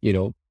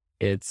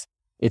 it's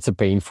a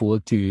painful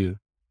to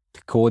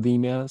code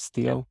email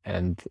still.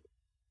 And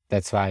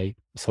that's why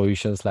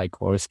solutions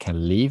like ours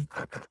can live.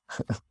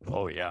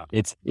 Oh yeah.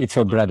 It's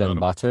your bread and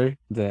butter,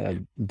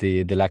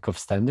 the lack of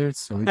standards.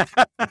 So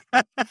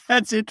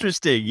That's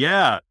interesting.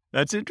 Yeah.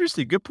 That's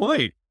interesting. Good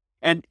point.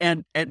 And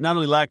not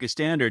only lack of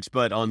standards,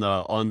 but on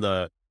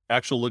the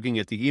actual looking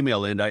at the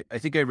email end, I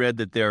think I read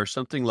that there are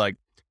something like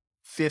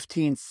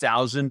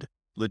 15,000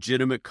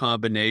 legitimate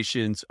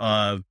combinations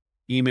of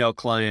email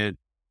client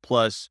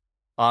plus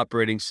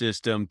operating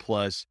system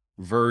plus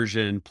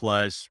version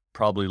plus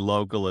probably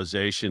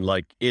localization.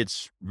 Like,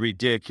 it's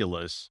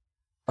ridiculous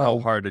how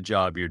hard a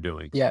job you're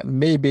doing. Yeah,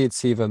 maybe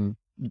it's even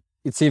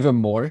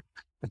more.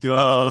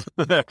 Oh,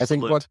 I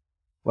think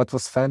what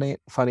was funny,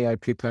 I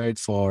prepared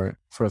for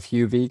a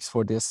few weeks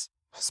for this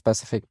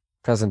specific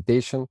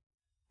presentation,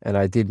 and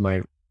I did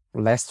my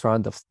last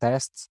round of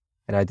tests,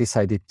 and I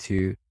decided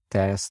to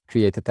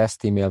create a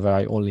test email where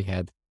I only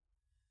had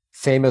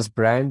famous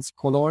brands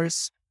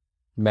colors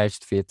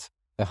matched with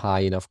a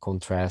high enough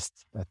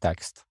contrast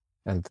text.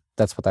 And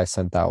that's what I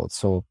sent out.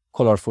 So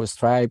colorful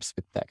stripes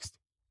with text.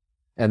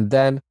 And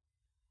then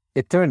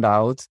it turned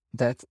out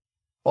that,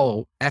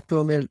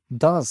 Apple Mail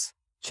does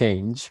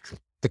change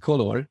the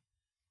color,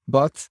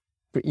 but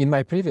in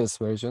my previous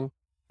version,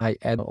 I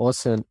add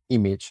also an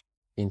image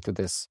into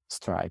this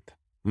stripe.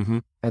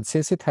 And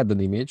since it had an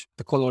image,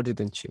 the color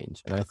didn't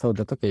change. And I thought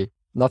that, okay,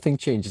 nothing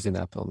changes in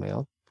Apple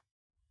Mail.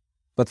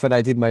 But when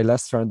I did my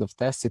last round of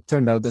tests, it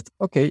turned out that,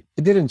 okay,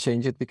 it didn't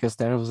change it because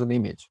there was an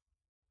image.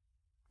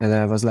 And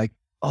I was like,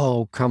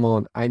 oh, come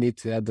on, I need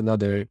to add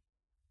another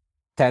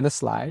 10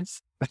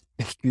 slides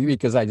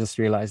because I just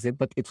realized it.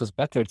 But it was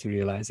better to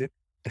realize it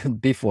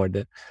before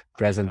the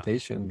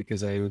presentation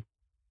because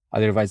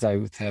otherwise I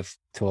would have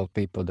told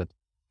people that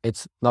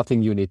it's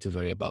nothing you need to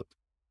worry about.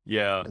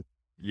 Yeah.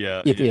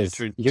 Yeah. It is.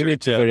 You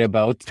need to worry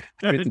about.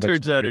 It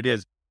turns out it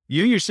is.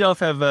 You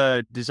yourself have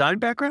a design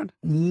background?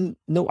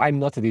 No, I'm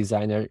not a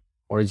designer.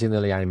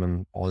 Originally, I'm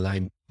an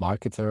online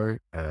marketer,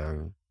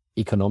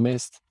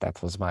 economist.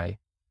 That was my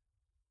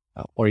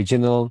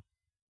original.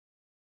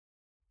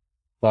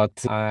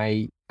 But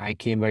I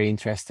came very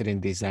interested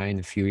in design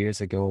a few years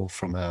ago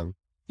from a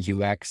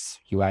UX,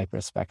 UI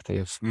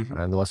perspective,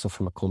 and also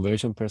from a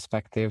conversion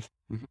perspective.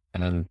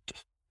 And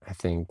I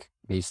think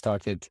we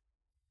started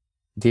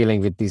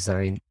dealing with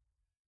design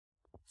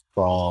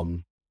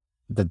from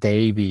the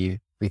day we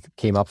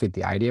came up with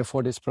the idea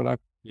for this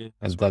product. Yeah,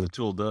 that's what the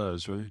tool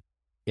does, right?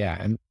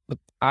 Yeah, but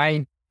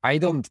I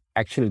don't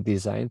actually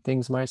design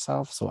things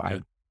myself, so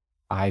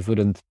I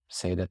wouldn't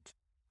say that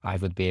I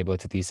would be able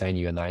to design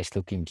you a nice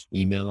looking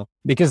email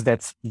because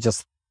that's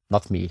just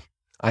not me.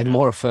 I'm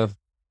more of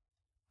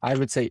I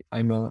would say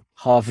I'm a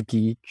half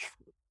geek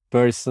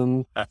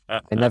person.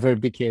 I never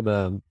became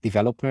a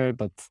developer,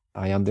 but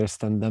I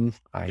understand them.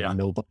 I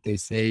know what they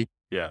say.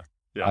 Yeah.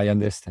 I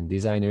understand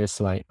designers,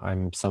 so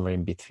I'm somewhere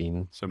in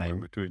between.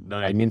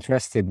 Nice. I'm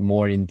interested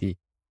more in the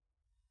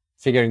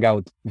figuring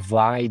out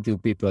why do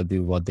people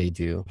do what they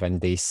do when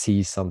they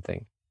see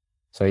something.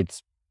 So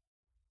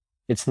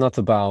it's not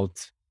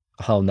about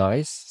how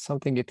nice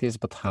something it is,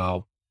 but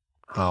how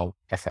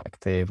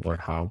effective or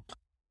how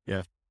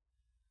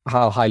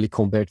highly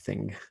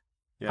converting.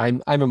 Yeah.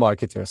 I'm a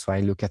marketer, so I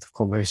look at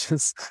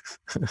conversions.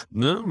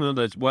 No,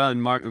 that's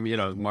and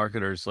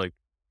marketers like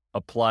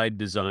applied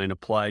design,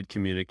 applied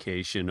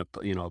communication,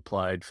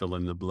 applied fill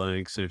in the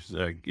blanks. There's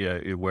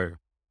where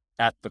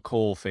at the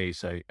coal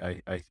face,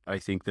 I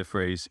think the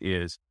phrase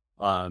is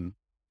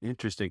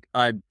interesting.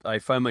 I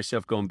find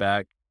myself going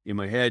back in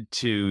my head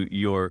to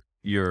your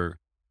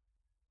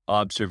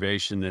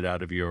observation that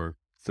out of your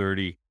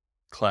 30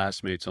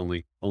 classmates,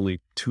 only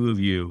 2 of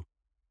you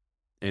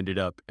ended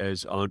up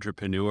as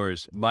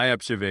entrepreneurs. My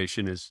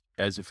observation is,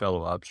 as a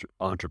fellow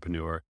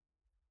entrepreneur,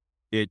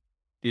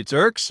 it's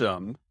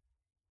irksome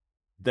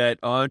that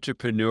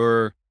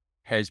entrepreneur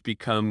has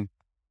become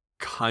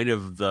kind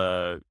of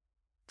the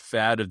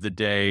fad of the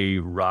day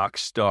rock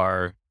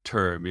star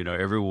term.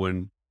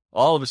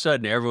 All of a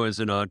sudden everyone's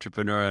an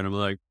entrepreneur, and I'm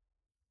like,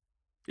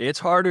 it's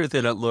harder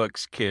than it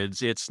looks,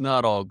 kids. It's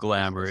not all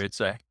glamour.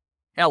 It's a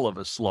hell of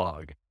a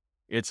slog.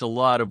 It's a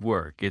lot of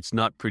work. It's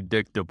not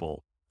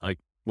predictable. Like,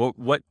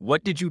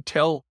 what did you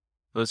tell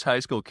those high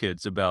school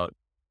kids about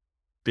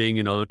being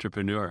an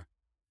entrepreneur?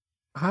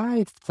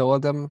 I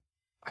told them,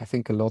 I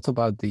think, a lot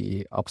about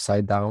the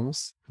upside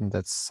downs, and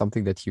that's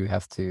something that you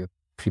have to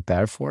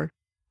prepare for.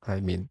 I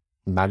mean,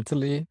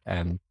 mentally,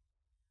 and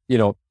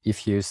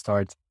if you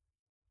start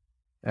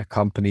a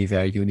company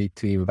where you need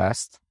to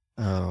invest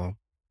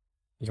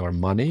your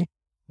money,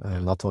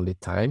 not only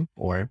time,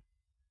 or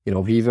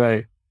we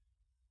were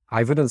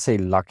I wouldn't say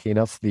lucky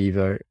enough. We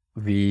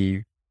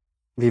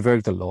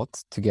worked a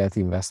lot to get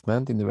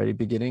investment in the very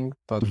beginning,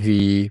 but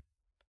we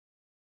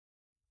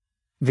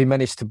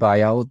managed to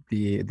buy out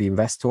the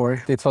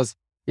investor. It was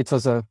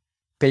a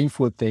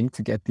painful thing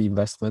to get the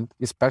investment,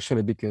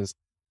 especially because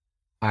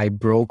I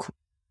broke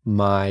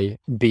my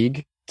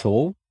big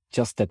toe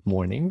just that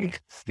morning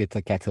with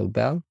a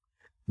kettlebell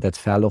that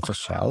fell off a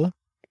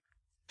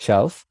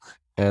shelf.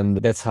 And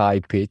that's how I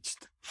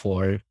pitched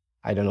for,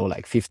 I don't know,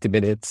 like 50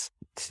 minutes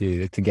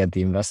to get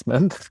the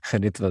investment.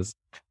 And it was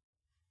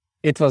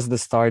the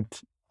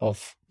start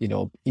of,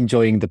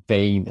 enjoying the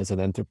pain as an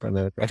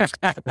entrepreneur.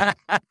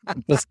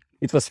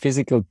 It was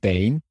physical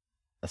pain.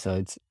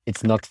 So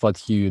it's not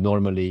what you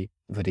normally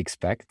would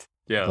expect.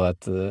 Yeah.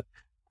 But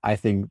I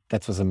think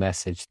that was a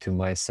message to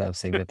myself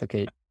saying that,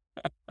 okay,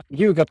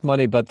 you got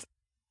money, but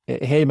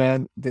hey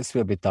man, this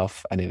will be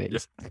tough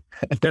anyways.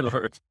 It'll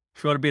hurt.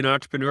 If you want to be an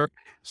entrepreneur,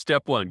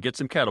 step one, get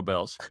some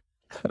kettlebells.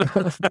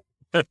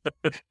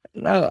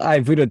 No, I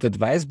wouldn't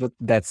advise, but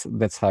that's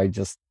how it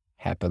just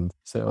happened.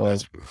 So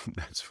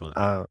that's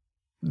fun.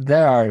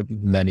 There are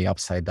many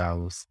upside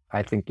downs.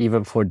 I think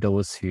even for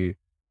those who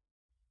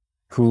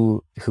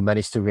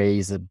managed to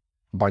raise a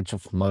bunch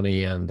of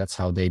money and that's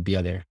how they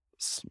build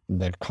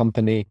their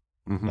company.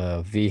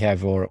 We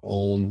have our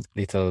own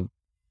little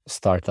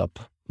startup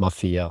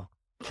mafia,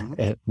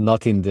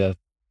 not in the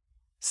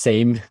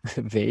same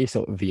way.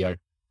 So we are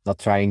not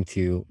trying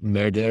to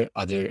murder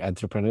other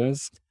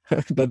entrepreneurs,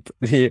 but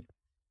we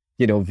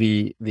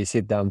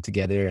sit down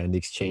together and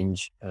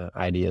exchange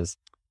ideas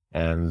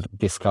and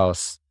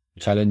discuss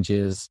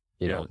challenges,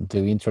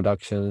 do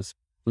introductions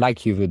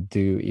like you would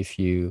do if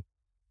you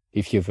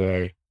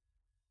were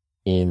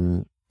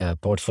in a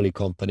portfolio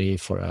company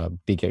for a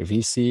bigger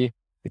VC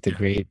with a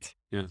great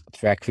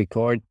track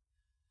record.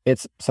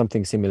 It's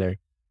something similar.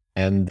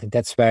 And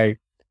that's where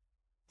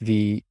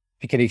we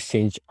can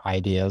exchange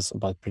ideas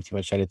about pretty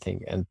much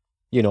anything. And,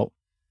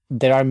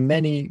 there are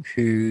many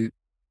who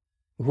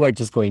are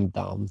just going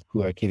down,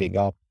 who are giving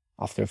up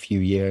after a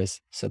few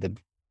years. So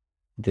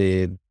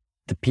the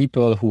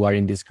people who are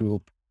in this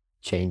group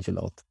change a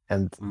lot.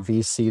 And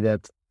we see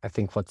that, I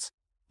think what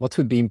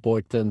would be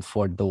important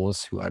for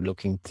those who are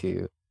looking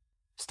to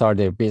start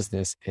their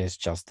business is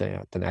just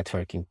the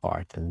networking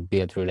part and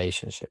build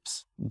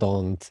relationships.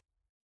 Don't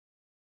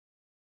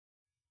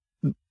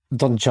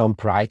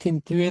jump right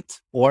into it.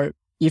 Or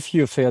if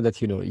you feel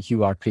that,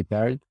 you are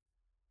prepared,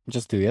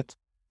 just do it.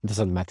 It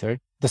doesn't matter.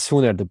 The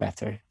sooner, the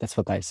better. That's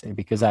what I say,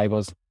 because I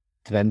was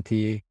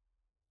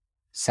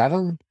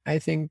 27, I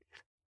think,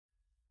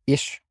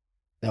 ish.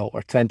 No,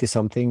 or 20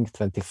 something,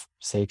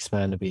 26,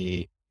 man.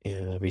 We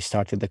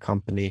started the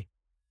company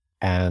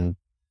and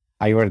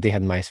I already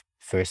had my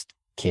first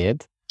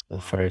kid,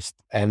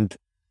 and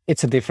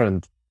it's a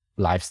different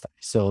lifestyle.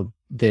 So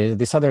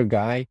this other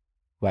guy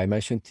who I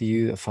mentioned to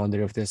you, a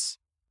founder of this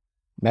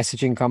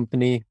messaging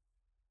company,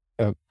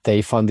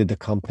 they funded the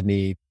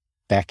company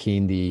back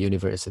in the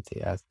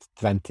university at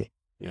 20.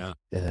 Yeah.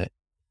 The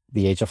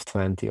age of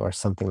 20 or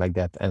something like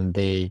that. And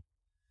they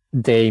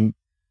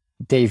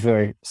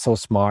were so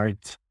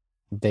smart.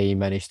 They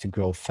managed to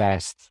grow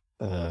fast.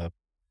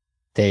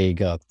 They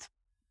got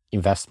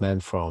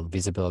investment from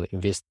visible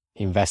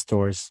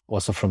investors,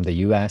 also from the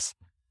US.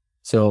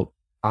 So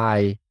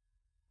I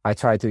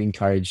try to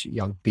encourage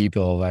young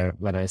people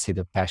when I see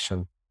the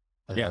passion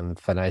and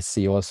when I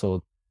see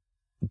also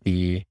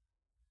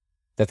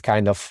that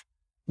kind of,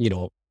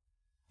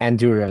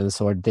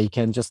 endurance, or they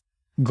can just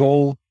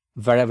go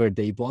wherever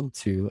they want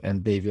to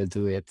and they will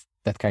do it,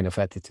 that kind of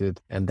attitude.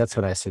 And that's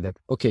when I say that,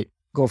 okay,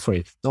 go for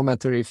it. No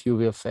matter if you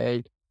will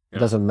fail, it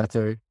doesn't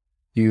matter.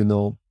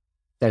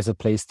 There's a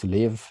place to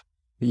live.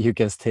 You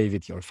can stay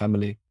with your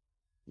family.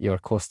 Your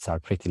costs are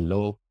pretty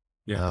low.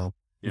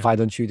 Why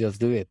don't you just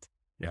do it?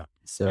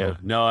 So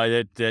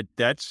no,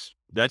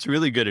 that's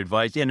really good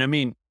advice. And I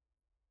mean,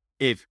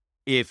 if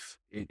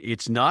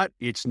it's not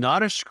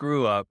a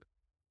screw up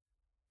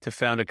to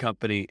found a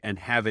company and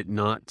have it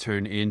not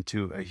turn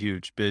into a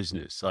huge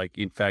business. Like,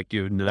 in fact,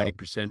 you have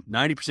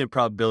 90%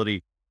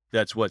 probability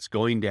that's what's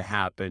going to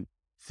happen.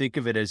 Think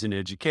of it as an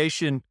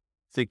education.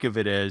 Think of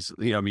it as,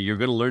 you're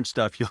going to learn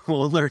stuff you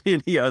won't learn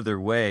any other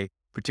way,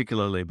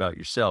 particularly about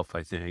yourself,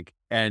 I think.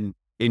 And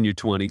in your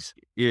 20s,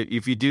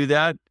 if you do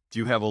that,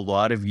 you have a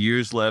lot of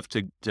years left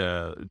to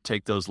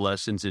take those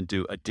lessons and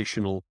do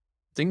additional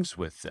things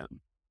with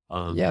them.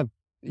 And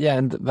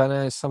when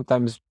I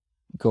sometimes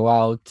go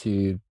out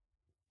to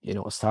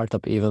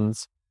startup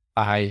events,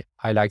 I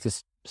like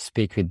to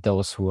speak with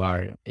those who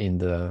are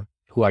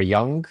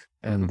young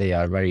and they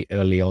are very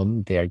early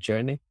on their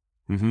journey,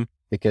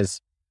 because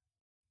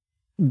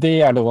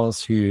they are the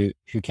ones who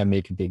can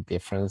make a big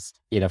difference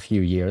in a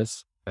few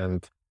years.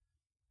 And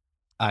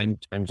I'm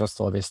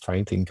just always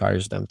trying to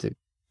encourage them to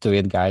do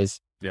it, guys.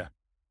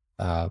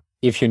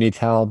 If you need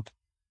help,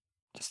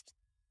 just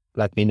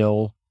let me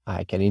know.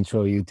 I can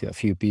intro you to a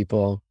few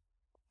people,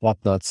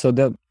 whatnot.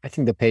 So I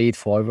think the pay it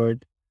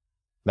forward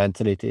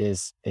mentality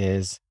is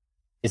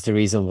the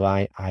reason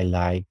why I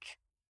like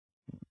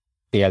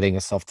building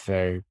a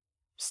software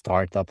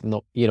startup.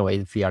 No,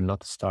 if we are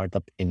not a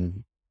startup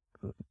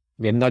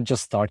we're not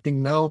just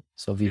starting now.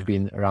 So we've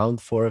been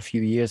around for a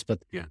few years, but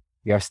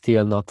we are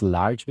still not a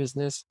large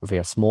business. We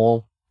are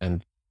small,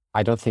 and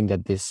I don't think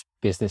that this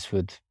business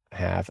would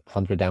have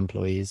 100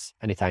 employees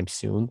anytime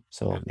soon.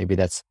 So maybe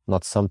that's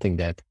not something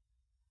that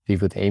we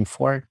would aim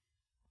for,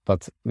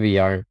 but we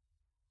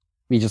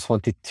just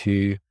wanted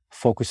to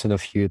focus on a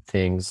few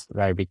things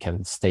where we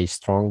can stay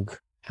strong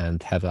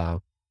and have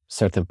a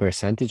certain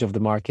percentage of the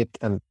market,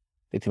 and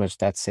pretty much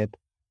that's it.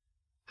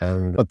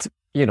 But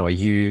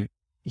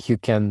you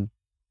can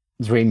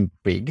dream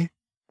big,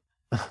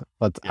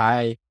 but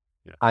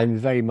I'm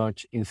very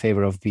much in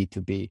favor of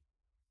B2B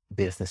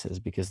businesses,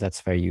 because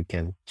that's where you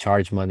can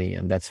charge money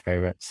and that's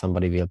where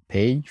somebody will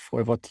pay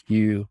for what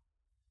you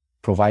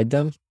provide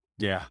them.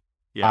 Yeah.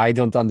 I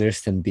don't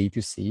understand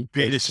B2C.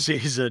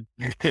 B2C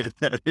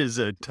that is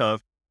a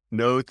tough,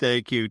 no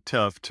thank you,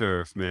 tough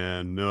turf,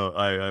 man. No,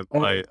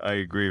 I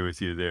agree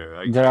with you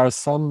there. There are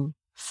some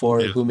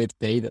for whom it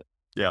pays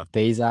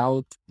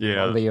out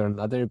one way or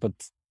another, but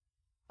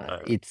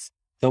it's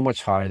so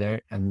much harder,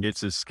 and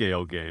it's a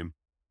scale game.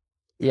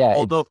 Yeah.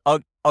 Although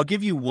I'll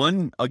give you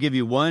one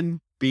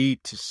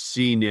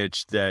B2C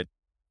niche that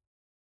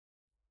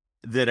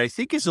I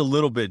think is a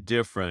little bit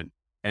different,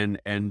 and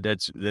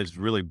that's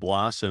really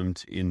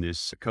blossomed in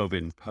this COVID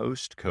and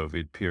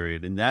post-COVID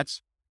period, and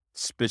that's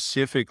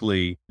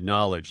specifically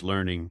knowledge,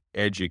 learning,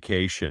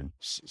 education,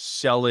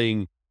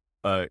 selling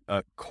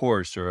a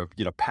course or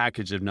a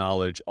package of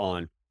knowledge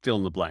on fill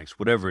in the blanks,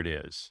 whatever it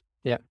is.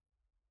 Yeah.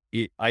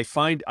 I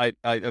find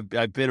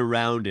I've been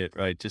around it,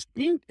 right? Just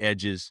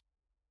edges,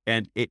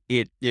 and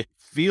it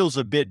feels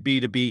a bit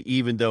B2B,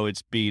 even though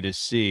it's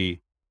B2C,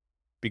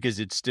 because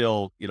it's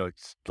still,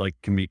 it's like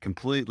can be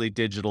completely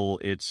digital.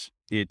 It's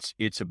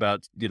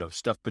about,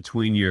 stuff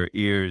between your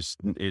ears.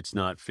 It's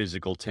not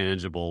physical,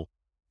 tangible,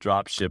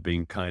 drop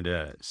shipping kind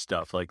of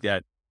stuff like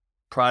that.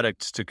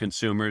 Products to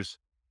consumers,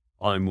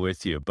 I'm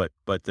with you, but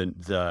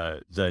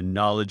the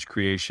knowledge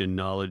creation,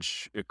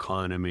 knowledge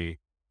economy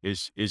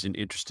is an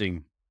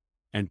interesting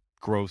and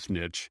growth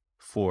niche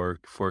for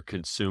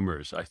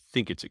consumers. I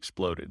think it's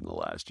exploded in the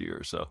last year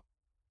or so.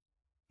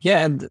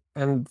 Yeah,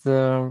 and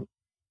the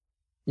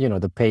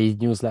paid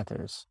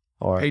newsletters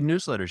paid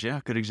newsletters. Yeah,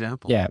 good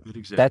example. Yeah, good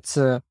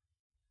example.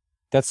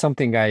 That's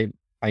something I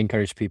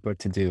encourage people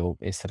to do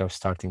instead of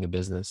starting a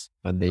business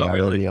when they are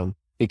early on,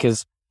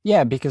 because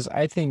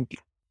I think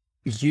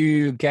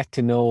you get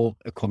to know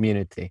a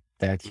community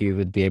that you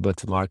would be able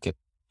to market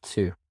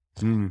to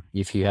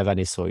if you have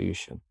any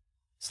solution.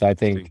 So I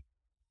think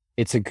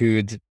it's a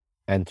good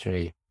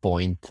entry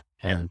point,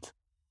 and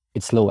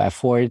it's low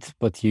effort,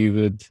 but you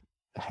would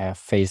have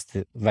faced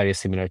very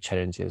similar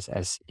challenges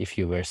as if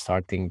you were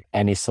starting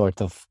any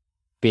sort of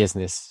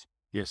business.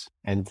 Yes.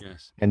 And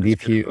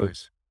if you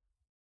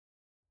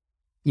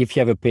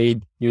have a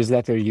paid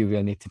newsletter, you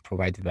will need to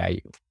provide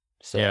value.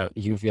 So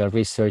you will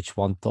research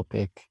one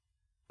topic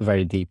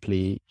very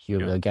deeply. You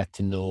will get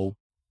to know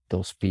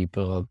those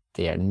people,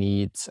 their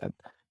needs. And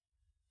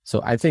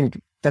so I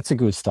think that's a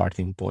good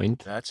starting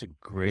point. That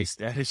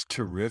is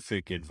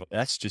terrific advice.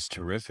 That's just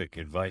terrific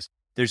advice.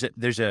 There's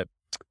a,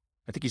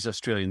 I think he's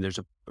Australian. There's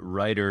a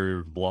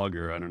writer,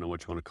 blogger, I don't know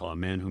what you want to call him,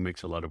 a man who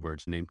makes a lot of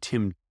words, named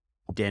Tim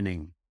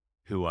Denning,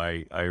 who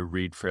I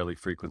read fairly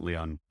frequently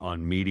on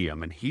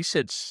Medium. And he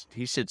said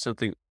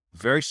something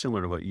very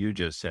similar to what you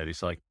just said.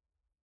 He's like,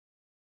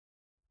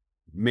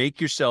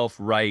 make yourself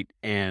write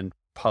and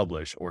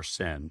publish or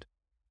send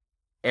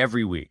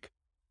every week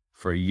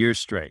for a year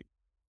straight.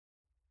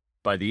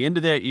 By the end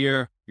of that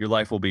year, your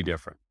life will be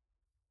different.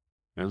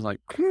 And I was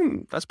like,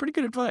 that's pretty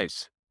good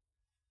advice.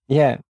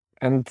 Yeah.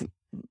 And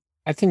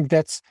I think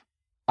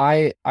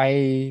I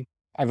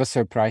was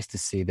surprised to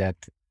see that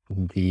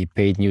the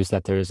paid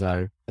newsletters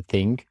are a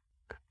thing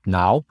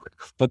now,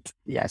 but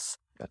yes,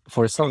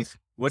 for some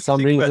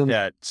reason about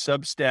that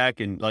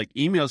Substack and like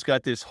email's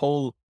got this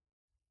whole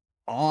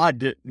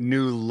odd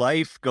new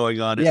life going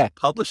on in the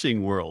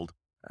publishing world.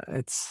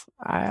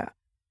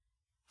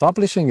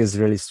 Publishing is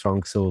really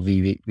strong. So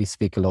we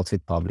speak a lot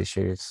with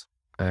publishers,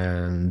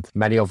 and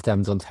many of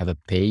them don't have a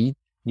paid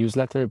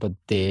newsletter, but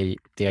their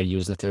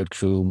newsletter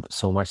grew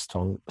so much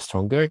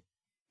stronger.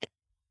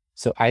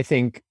 So I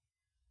think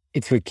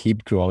it will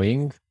keep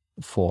growing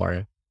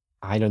for,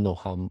 I don't know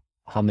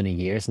how many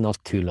years, not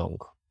too long.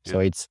 Yeah.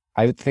 So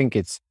I would think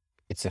it's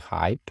a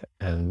hype.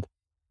 And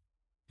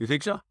you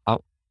think so?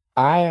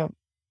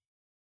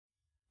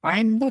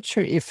 I'm not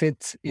sure if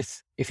it's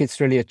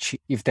really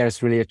if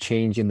there's really a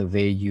change in the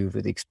way you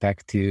would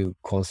expect to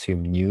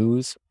consume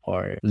news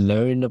or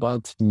learn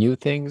about new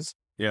things.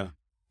 Yeah.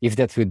 If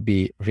that would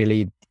be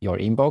really your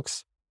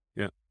inbox.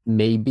 Yeah.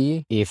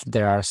 Maybe if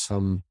there are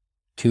some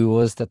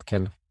tools that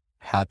can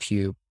help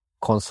you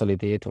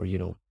consolidate or,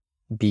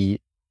 be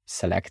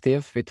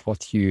selective with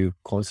what you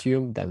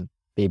consume, then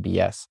maybe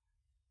yes.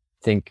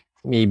 I think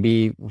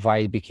maybe why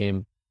it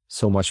became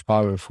so much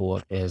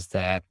powerful is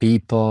that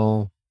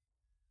people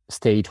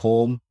stayed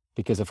home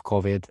because of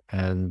COVID,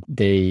 and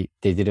they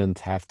didn't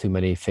have too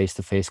many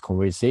face-to-face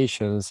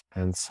conversations,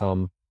 and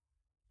some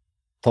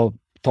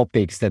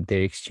topics that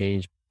they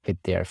exchange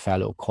with their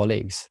fellow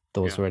colleagues.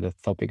 Those Yeah. were the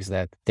topics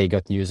that they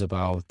got news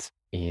about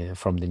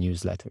from the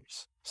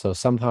newsletters. So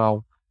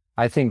somehow,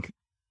 I think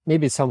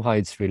maybe somehow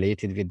it's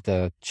related with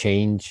the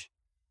change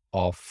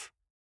of,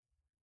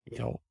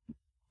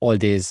 all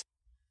these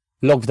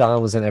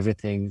lockdowns and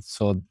everything.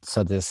 So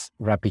this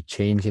rapid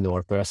change in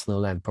our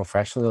personal and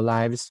professional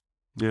lives.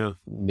 Yeah.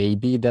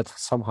 Maybe that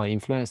somehow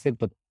influenced it,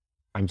 but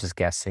I'm just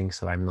guessing.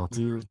 So I'm not.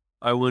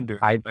 I wonder.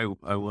 I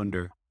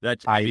wonder.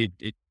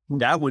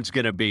 That one's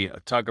going to be,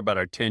 talk about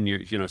our 10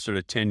 years, sort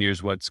of 10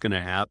 years, what's going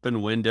to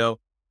happen window.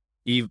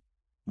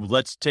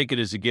 Let's take it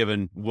as a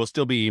given. We'll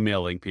still be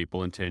emailing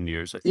people in 10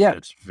 years. I think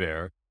that's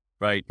fair,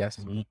 right? Yes.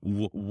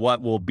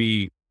 What will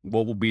be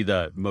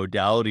the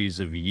modalities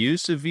of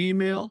use of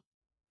email?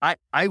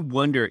 I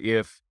wonder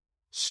if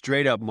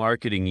straight up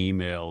marketing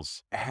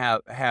emails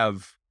have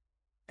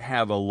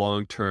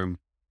the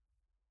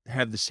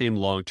same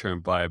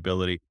long-term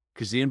viability,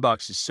 because the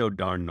inbox is so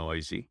darn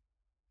noisy,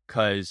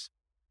 because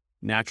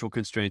natural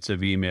constraints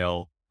of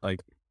email,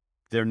 like,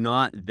 they're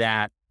not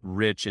that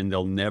rich, and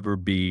they'll never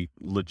be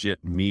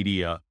legit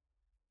media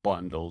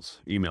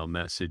bundles, email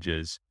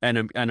messages.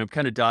 And I'm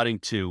kind of dotting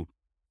to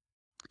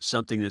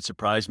something that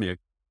surprised me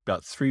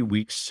about 3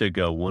 weeks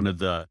ago. One of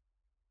the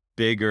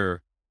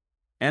bigger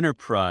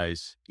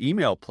enterprise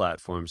email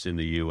platforms in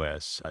the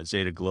US,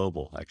 Zeta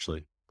Global,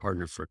 actually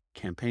partner for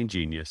Campaign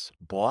Genius,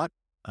 bought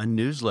a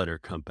newsletter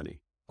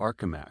company,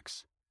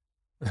 Archimax.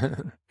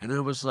 And I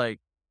was like,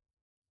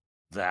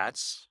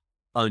 that's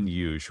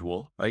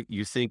unusual, right?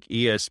 You think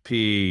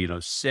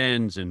ESP,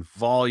 sends and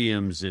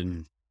volumes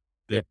and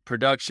the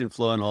production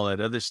flow and all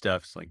that other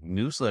stuff. It's like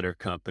newsletter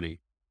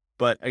company.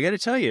 But I got to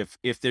tell you,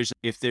 if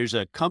there's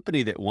a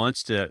company that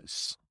wants to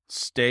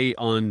stay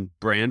on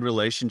brand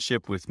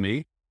relationship with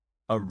me,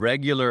 a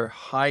regular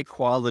high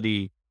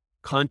quality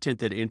content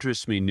that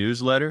interests me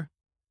newsletter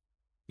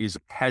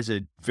has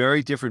a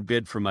very different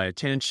bid for my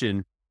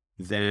attention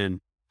than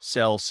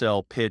sell,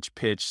 pitch,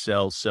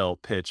 sell,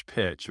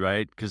 pitch,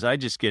 right? Because I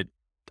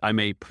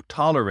may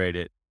tolerate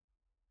it,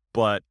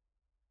 but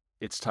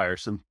it's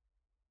tiresome.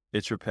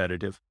 It's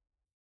repetitive.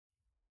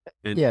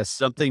 And yes,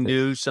 something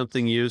new,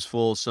 something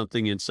useful,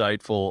 something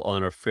insightful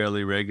on a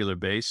fairly regular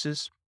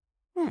basis.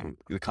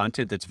 The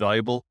content that's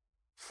valuable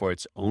for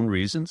its own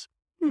reasons.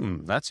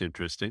 That's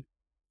interesting.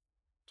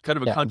 Kind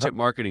of a content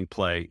marketing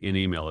play in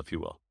email, if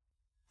you will.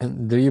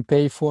 And do you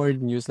pay for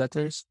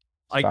newsletters?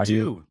 I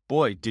do.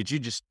 Boy, did you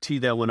just tee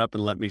that one up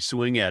and let me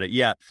swing at it.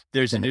 Yeah,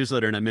 there's a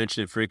newsletter, and I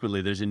mention it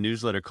frequently. There's a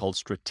newsletter called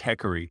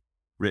Stratechery,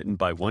 written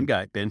by one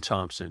guy, Ben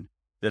Thompson,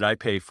 that I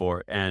pay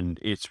for. And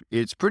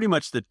it's pretty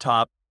much the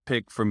top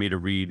pick for me to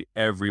read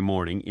every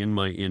morning in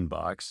my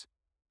inbox,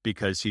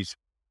 because he's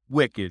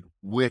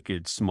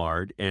wicked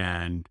smart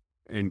and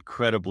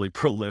incredibly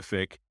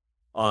prolific.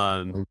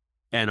 And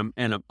I'm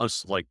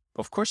like,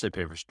 of course I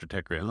pay for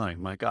Stratechery. I'm like,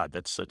 my God,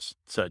 that's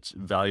such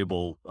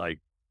valuable, like,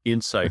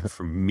 insight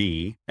from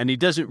me. And he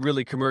doesn't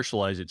really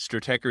commercialize it.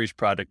 Stratechery's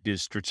product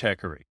is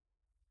Stratechery,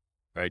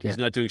 right? Yeah. He's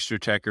not doing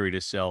Stratechery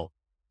to sell,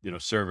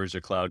 servers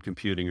or cloud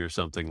computing or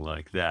something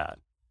like that.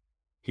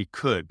 He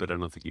could, but I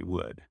don't think he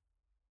would.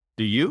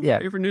 Do you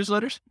pay for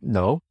newsletters?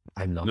 No,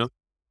 I'm not. No?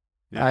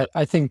 Yeah.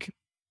 I think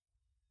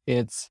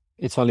it's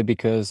only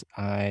because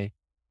I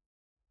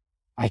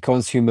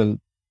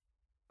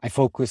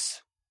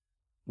focus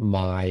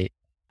my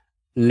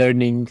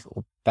learning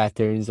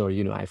patterns, or,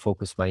 I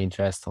focus my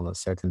interest on a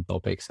certain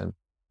topics, and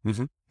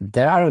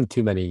there aren't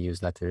too many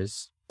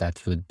newsletters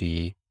that would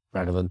be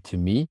relevant to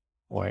me,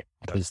 or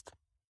at least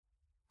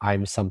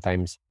I'm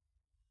sometimes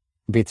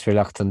a bit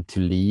reluctant to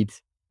lead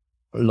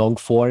long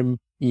form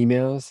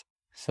emails.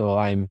 So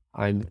I'm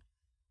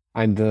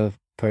the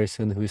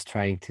person who's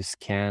trying to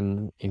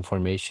scan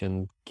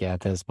information,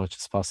 get as much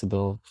as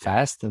possible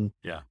fast, and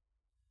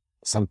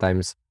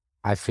sometimes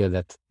I feel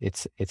that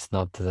it's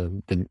not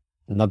the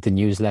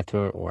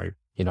newsletter, or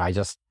I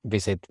just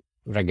visit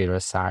regular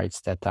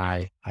sites that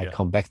I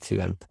come back to,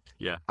 and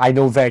I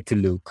know where to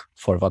look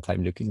for what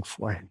I'm looking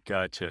for.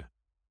 Gotcha.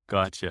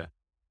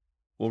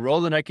 Well,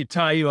 Roland, I could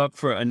tie you up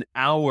for an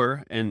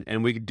hour,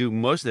 and we could do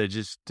most of that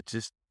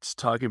just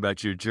talking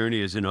about your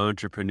journey as an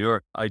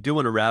entrepreneur. I do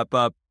want to wrap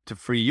up to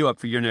free you up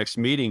for your next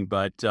meeting,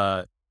 but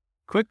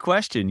quick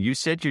question. You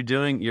said you're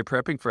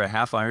prepping for a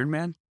half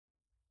Ironman?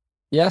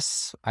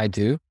 Yes, I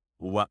do.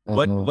 What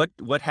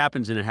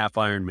happens in a half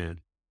Ironman?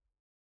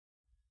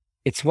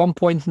 It's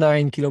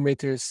 1.9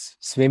 kilometers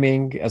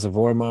swimming as a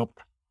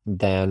warm-up,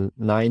 then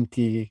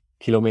 90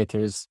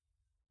 kilometers,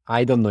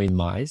 I don't know in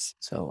miles,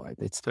 so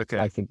it's okay.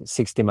 I think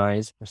 60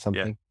 miles or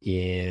something.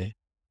 Yeah.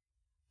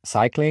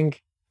 Cycling,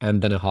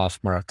 and then a half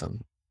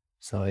marathon.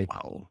 So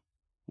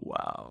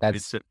wow.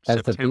 It's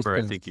September,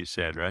 I think you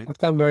said, right?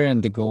 September,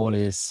 and the goal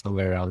is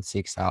somewhere around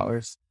 6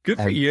 hours. Good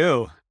for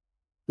you.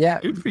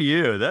 Yeah. Good for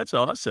you. That's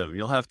awesome.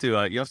 You'll have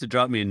to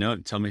drop me a note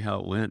and tell me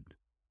how it went.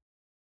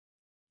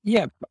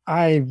 Yeah,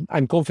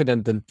 I'm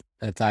confident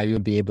that I will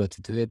be able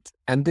to do it,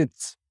 and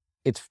it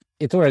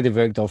already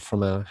worked out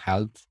from a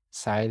health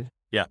side.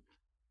 Yeah,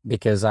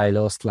 because I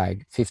lost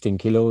like 15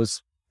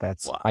 kilos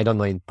That's, Wow. I don't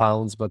know in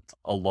pounds, but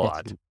A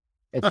lot.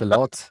 it's a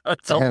lot.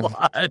 That's a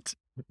lot.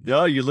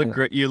 No, you look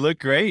great. You look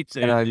great.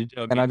 And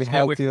I'm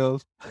healthy.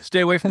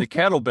 Stay away from the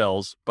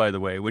kettlebells, by the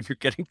way, when you're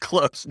getting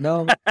close.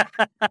 No,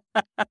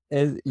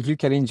 you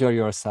can enjoy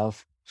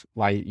yourself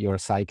while you're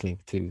cycling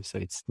too, so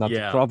it's not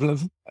a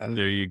problem.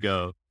 There you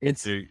go.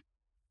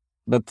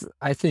 But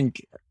I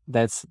think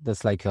that's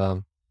like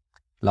a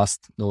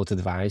last note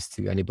advice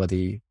to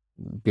anybody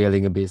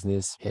building a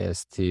business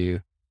is to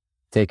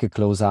take a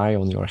close eye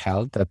on your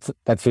health.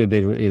 That will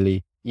be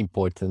really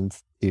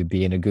important to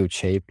be in a good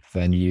shape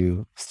when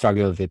you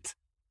struggle with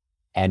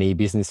any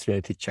business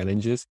related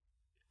challenges.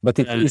 But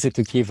it's easy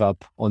to give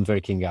up on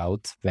working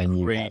out when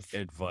you have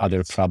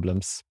other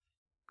problems.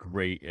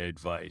 Great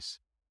advice.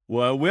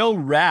 Well, we'll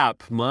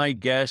wrap. My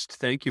guest,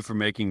 thank you for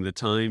making the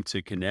time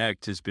to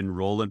connect, has been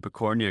Roland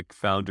Pokornyik,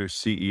 founder,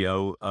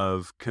 CEO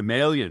of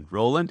Chamaileon.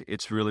 Roland,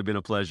 it's really been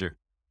a pleasure.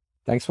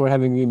 Thanks for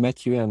having me,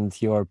 Matthew, and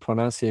your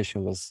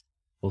pronunciation was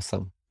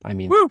awesome. I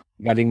mean,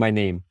 getting my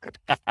name.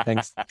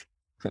 Thanks.